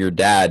came from your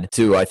dad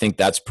too. I think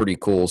that's pretty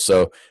cool.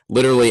 So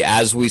literally,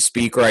 as we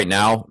speak right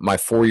now, my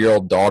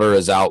 4-year-old daughter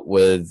is out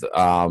with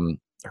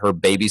her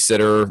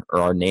babysitter or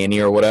our nanny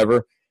or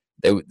whatever.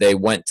 They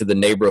went to the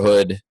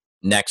neighborhood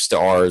next to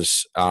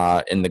ours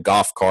in the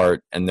golf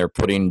cart, and they're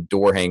putting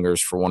door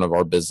hangers for one of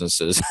our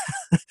businesses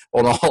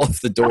on all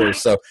of the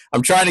doors. So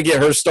I'm trying to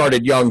get her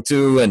started young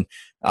too, and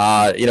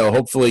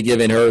hopefully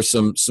giving her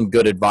some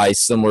good advice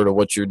similar to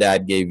what your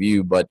dad gave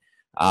you. But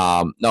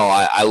no,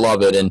 I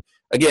love it. And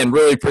again,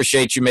 really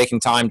appreciate you making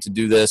time to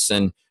do this.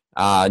 And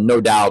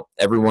no doubt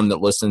everyone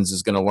that listens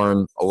is going to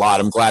learn a lot.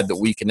 I'm glad that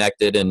we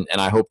connected, and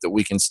I hope that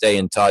we can stay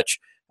in touch.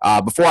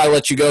 Before I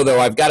let you go, though,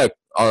 I've got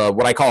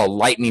what I call a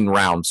lightning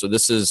round. So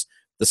this is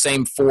the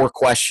same 4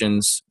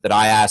 questions that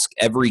I ask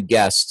every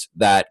guest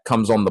that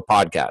comes on the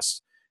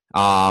podcast.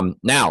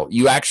 Now,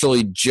 you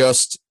actually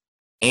just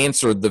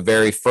answered the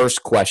very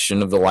first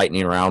question of the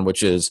lightning round,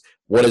 which is,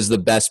 what is the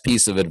best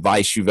piece of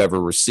advice you've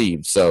ever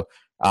received? So,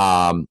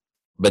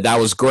 but that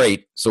was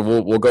great. So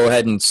we'll go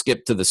ahead and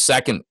skip to the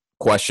second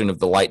question of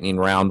the lightning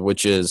round,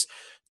 which is,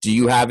 do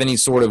you have any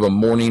sort of a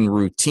morning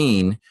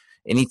routine,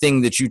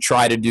 anything that you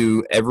try to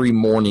do every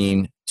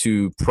morning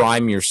to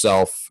prime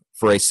yourself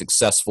for a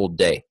successful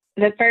day?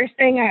 The first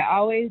thing I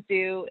always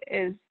do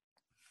is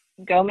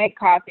go make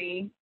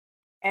coffee,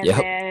 and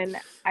then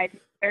I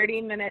take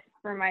 30 minutes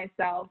for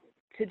myself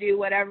to do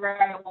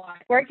whatever I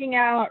want. Working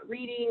out,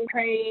 reading,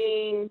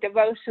 praying,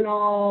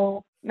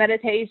 devotional,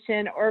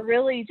 meditation, or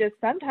really just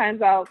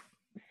sometimes I'll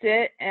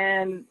sit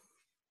and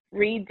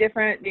read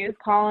different news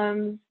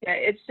columns.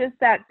 It's just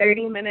that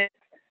 30 minutes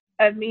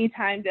of me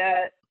time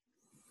to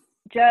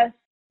just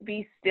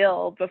be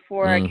still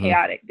before a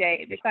chaotic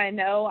day, because I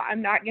know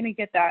I'm not going to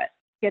get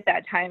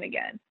that time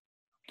again.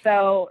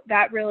 So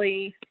that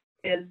really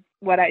is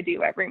what I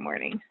do every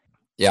morning.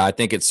 Yeah, I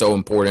think it's so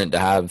important to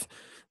have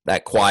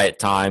that quiet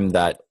time,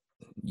 that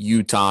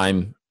you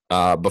time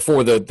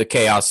before the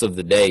chaos of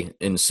the day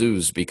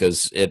ensues,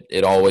 because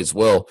it always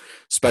will,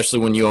 especially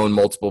when you own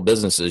multiple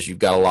businesses. You've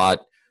got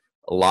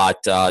a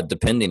lot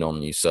depending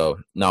on you. So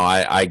no,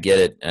 I get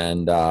it.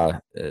 And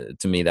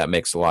to me, that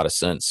makes a lot of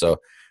sense.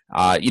 So,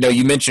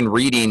 you mentioned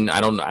reading.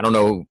 I don't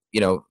know,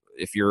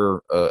 if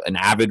you're an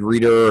avid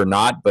reader or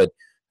not, but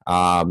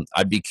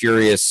I'd be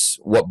curious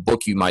what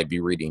book you might be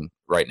reading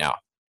right now.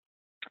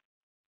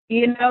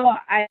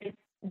 I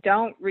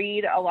don't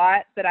read a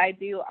lot, but I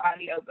do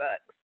audiobooks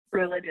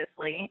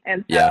religiously.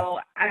 And so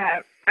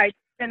I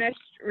finished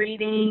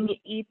reading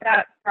Eat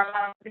That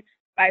Frog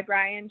by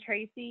Brian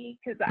Tracy,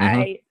 because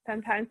I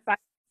sometimes find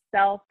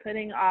myself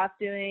putting off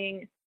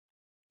doing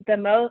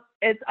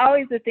it's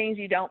always the things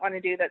you don't want to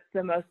do that's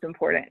the most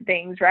important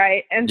things,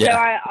 right? And so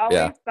I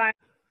always find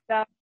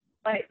myself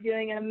like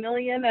doing a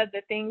million of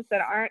the things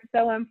that aren't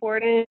so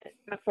important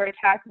before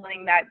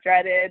tackling that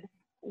dreaded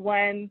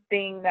one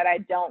thing that I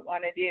don't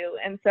want to do.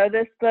 And so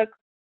this book,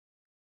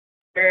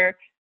 for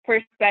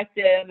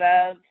perspective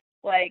of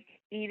like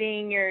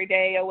eating your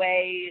day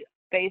away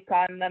based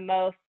on the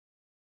most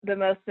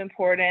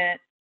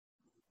important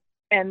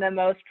and the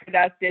most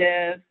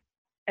productive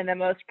and the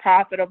most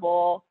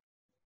profitable,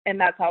 and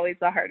that's always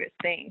the hardest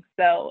thing.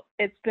 So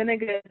it's been a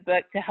good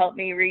book to help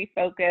me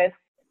refocus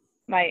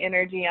my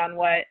energy on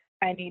what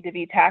I need to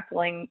be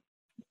tackling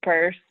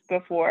first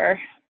before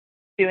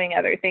doing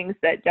other things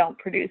that don't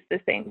produce the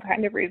same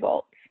kind of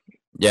results.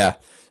 Yeah,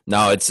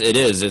 no, it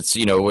is. It's,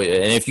 and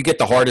if you get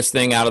the hardest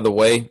thing out of the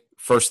way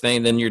first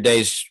thing, then your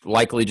day's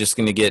likely just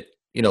going to get,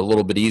 a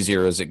little bit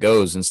easier as it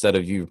goes, instead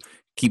of you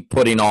keep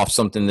putting off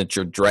something that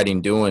you're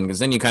dreading doing. Because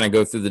then you kind of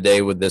go through the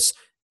day with this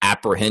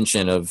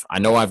apprehension of, I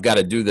know I've got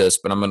to do this,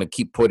 but I'm going to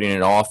keep putting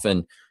it off.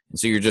 And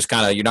so you're just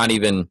you're not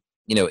even,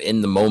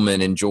 in the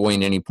moment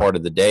enjoying any part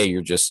of the day.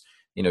 You're just,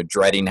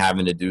 dreading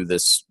having to do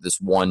this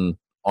one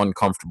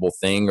uncomfortable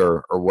thing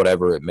or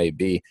whatever it may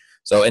be.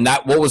 So, and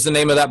what was the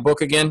name of that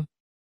book again?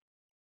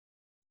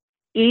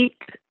 Eat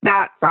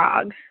That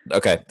Frog.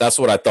 Okay, that's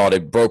what I thought.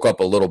 It broke up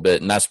a little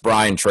bit, and that's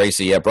Brian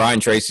Tracy. Yeah, Brian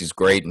Tracy's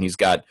great, and he's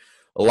got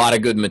a lot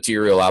of good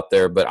material out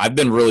there. But I've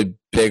been really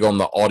big on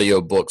the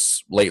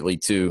audiobooks lately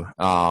too.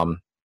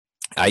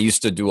 I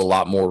used to do a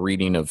lot more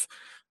reading of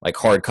like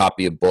hard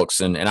copy of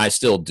books, and I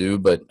still do,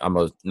 but I'm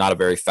not a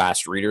very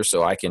fast reader,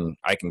 so I can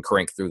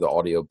crank through the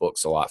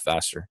audiobooks a lot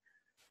faster.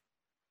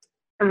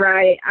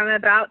 Right. I'm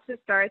about to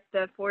start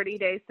the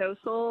 40-day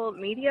social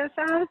media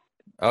fast.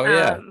 Oh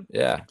yeah.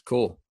 Yeah.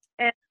 Cool.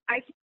 And I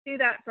can do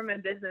that from a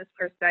business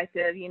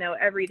perspective.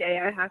 Every day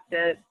I have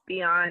to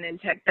be on and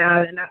check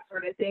that and that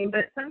sort of thing.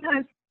 But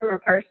sometimes from a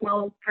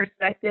personal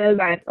perspective,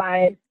 I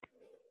find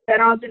that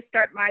I'll just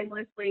start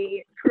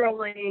mindlessly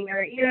scrolling,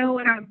 or,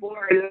 when I'm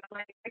bored, I'm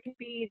like, I could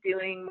be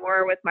doing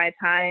more with my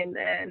time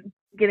than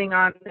getting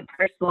on the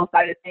personal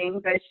side of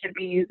things. I should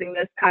be using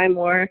this time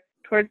more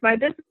towards my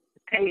business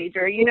page,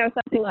 or,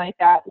 something like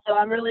that. So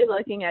I'm really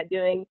looking at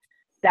doing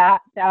that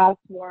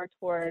more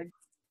towards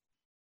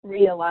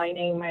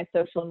realigning my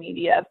social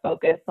media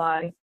focus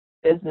on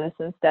business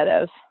instead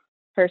of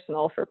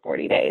personal for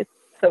 40 days.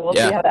 So we'll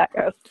see how that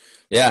goes.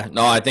 Yeah,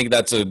 no, I think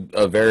that's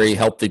a very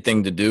healthy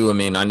thing to do. I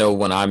mean, I know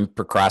when I'm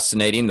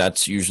procrastinating,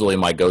 that's usually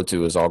my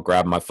go-to is I'll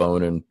grab my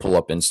phone and pull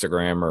up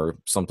Instagram or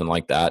something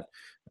like that.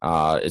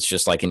 It's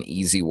just like an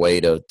easy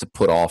way to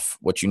put off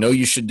what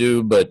you should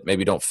do, but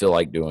maybe don't feel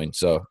like doing.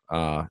 So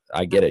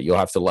I get it. You'll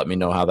have to let me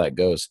know how that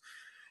goes.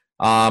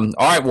 All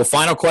right. Well,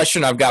 final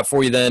question I've got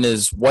for you then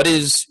is, what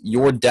is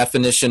your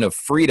definition of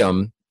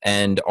freedom,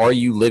 and are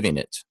you living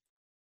it?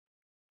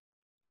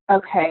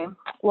 Okay.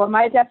 Well,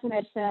 my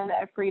definition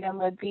of freedom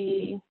would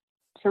be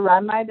to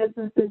run my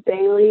businesses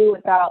daily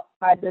without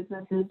my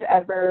businesses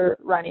ever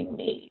running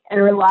me,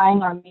 and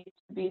relying on me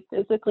to be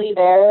physically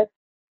there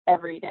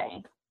every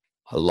day.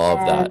 I love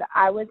that.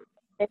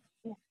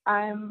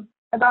 I'm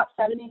about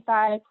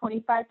 75,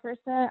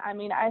 25%. I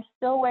mean, I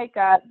still wake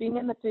up being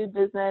in the food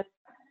business.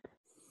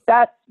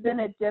 That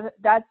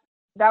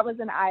was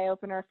an eye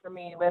opener for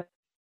me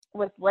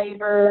with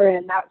labor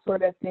and that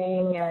sort of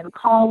thing, and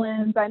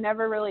call-ins. I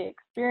never really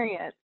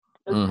experienced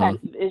those kinds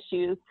of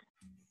issues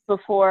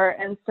before.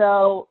 And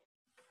so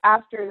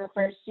after the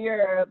first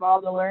year of all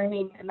the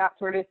learning and that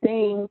sort of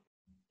thing,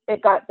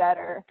 it got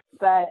better.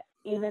 But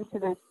even to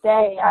this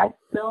day, I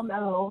still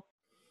know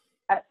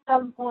at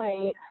some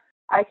point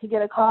I could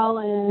get a call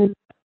in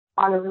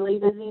on a really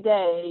busy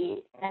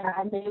day, and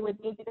I would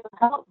need to get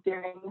help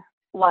during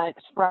lunch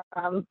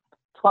from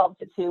 12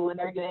 to 2 when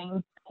they're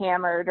getting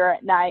hammered, or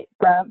at night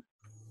from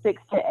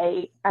 6 to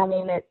 8. I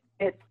mean,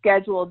 it's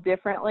scheduled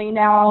differently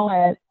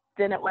now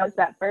than it was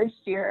that first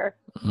year,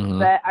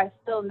 but I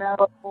still know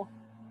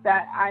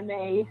that I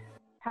may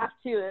have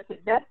to, if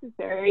it's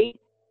necessary,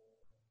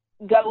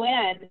 go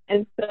in.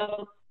 And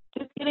so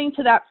just getting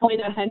to that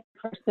point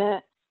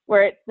 100%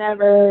 where it's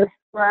never,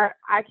 where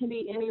I can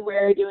be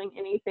anywhere doing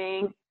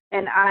anything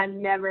and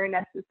I'm never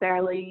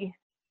necessarily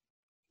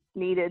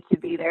needed to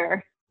be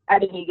there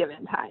at any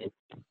given time.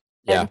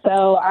 Yeah. And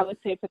so I would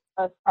say for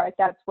the most part,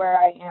 that's where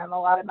I am. A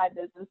lot of my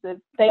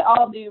businesses, they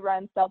all do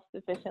run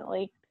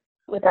self-sufficiently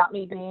without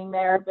me being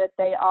there, but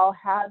they all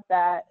have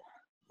that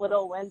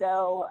little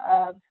window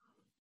of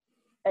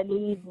a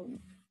need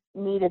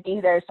to be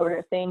there sort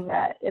of thing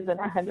that isn't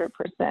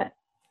 100%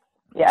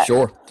 yet.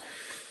 Sure.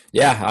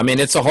 Yeah. I mean,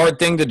 it's a hard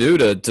thing to do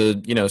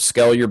to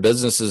scale your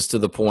businesses to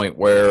the point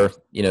where,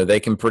 they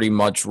can pretty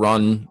much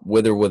run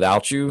with or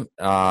without you.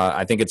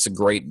 I think it's a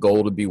great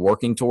goal to be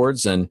working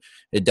towards. And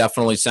it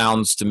definitely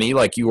sounds to me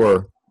like you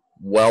are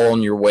well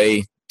on your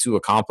way to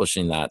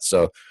accomplishing that.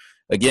 So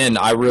again,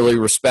 I really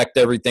respect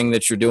everything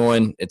that you're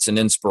doing. It's an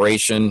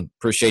inspiration.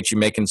 Appreciate you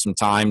making some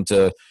time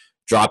to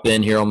drop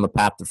in here on the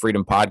Path to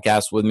Freedom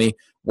podcast with me.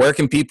 Where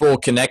can people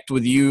connect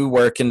with you?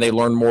 Where can they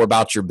learn more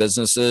about your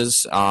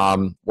businesses?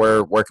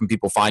 Where can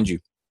people find you?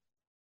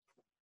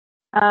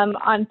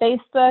 On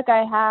Facebook,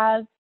 I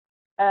have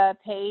a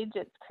page.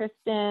 It's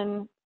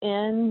Kristen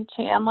N.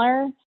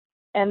 Chandler,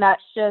 and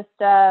that's just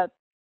a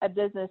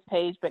business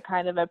page, but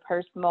kind of a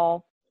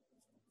personal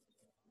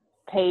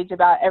page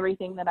about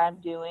everything that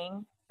I'm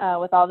doing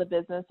with all the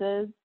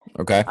businesses.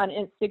 Okay. On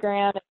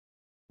Instagram, it's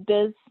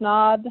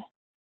BizSnob,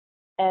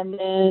 and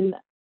then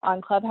on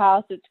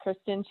Clubhouse, it's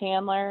Kristen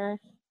Chandler,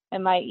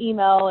 and my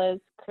email is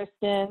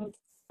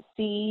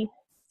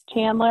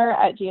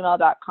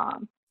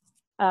kristenchandler@gmail.com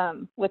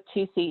with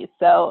 2 C's.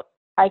 So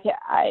I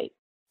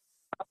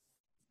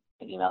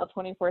email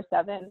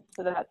 24/7,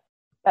 so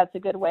that's a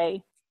good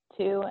way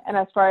too. And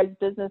as far as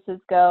businesses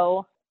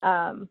go,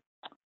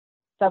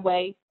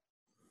 Subway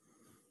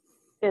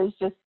is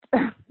just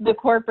the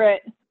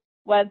corporate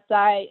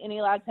website.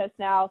 Any Lab Test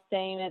Now,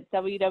 same. It's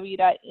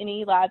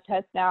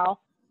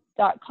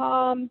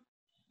www.anylabtestnow.com.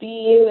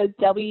 BU is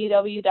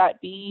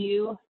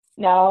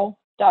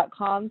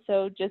www.bunow.com.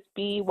 So just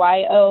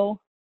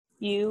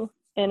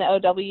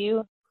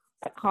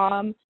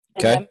BYOUNOW.com. And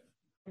Okay. then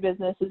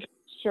business is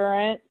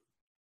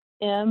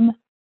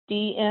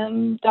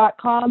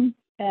AssuranceMDM.com.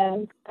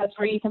 And that's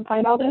where you can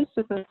find all those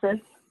businesses.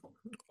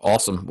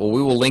 Awesome. Well,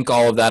 we will link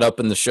all of that up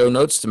in the show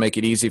notes to make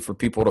it easy for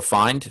people to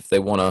find if they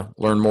want to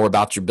learn more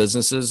about your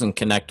businesses and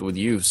connect with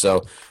you.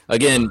 So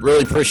again,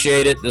 really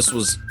appreciate it. This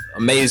was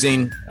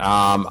amazing.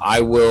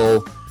 I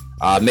will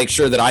make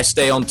sure that I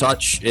stay in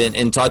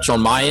touch on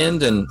my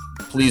end, and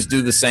please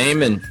do the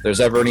same. And if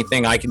there's ever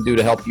anything I can do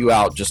to help you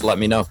out, just let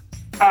me know.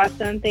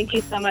 Awesome. Thank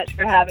you so much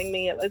for having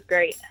me. It was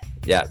great.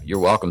 Yeah, you're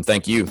welcome.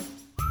 Thank you.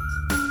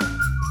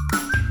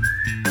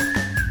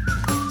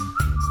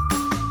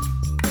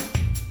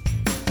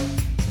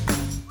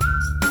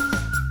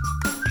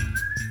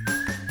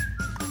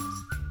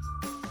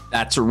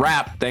 That's a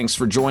wrap. Thanks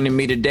for joining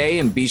me today,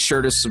 and be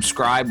sure to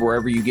subscribe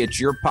wherever you get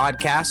your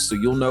podcasts so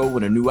you'll know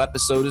when a new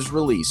episode is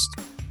released.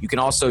 You can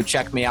also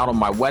check me out on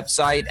my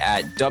website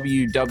at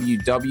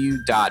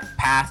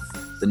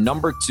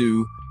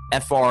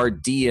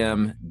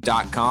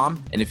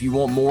www.path2FRDM.com. And if you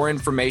want more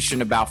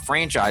information about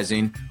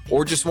franchising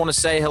or just want to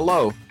say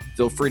hello,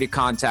 feel free to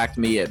contact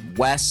me at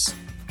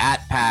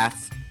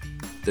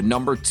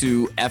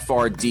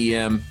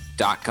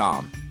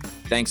wes@path2FRDM.com.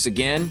 Thanks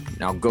again.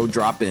 Now go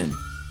drop in.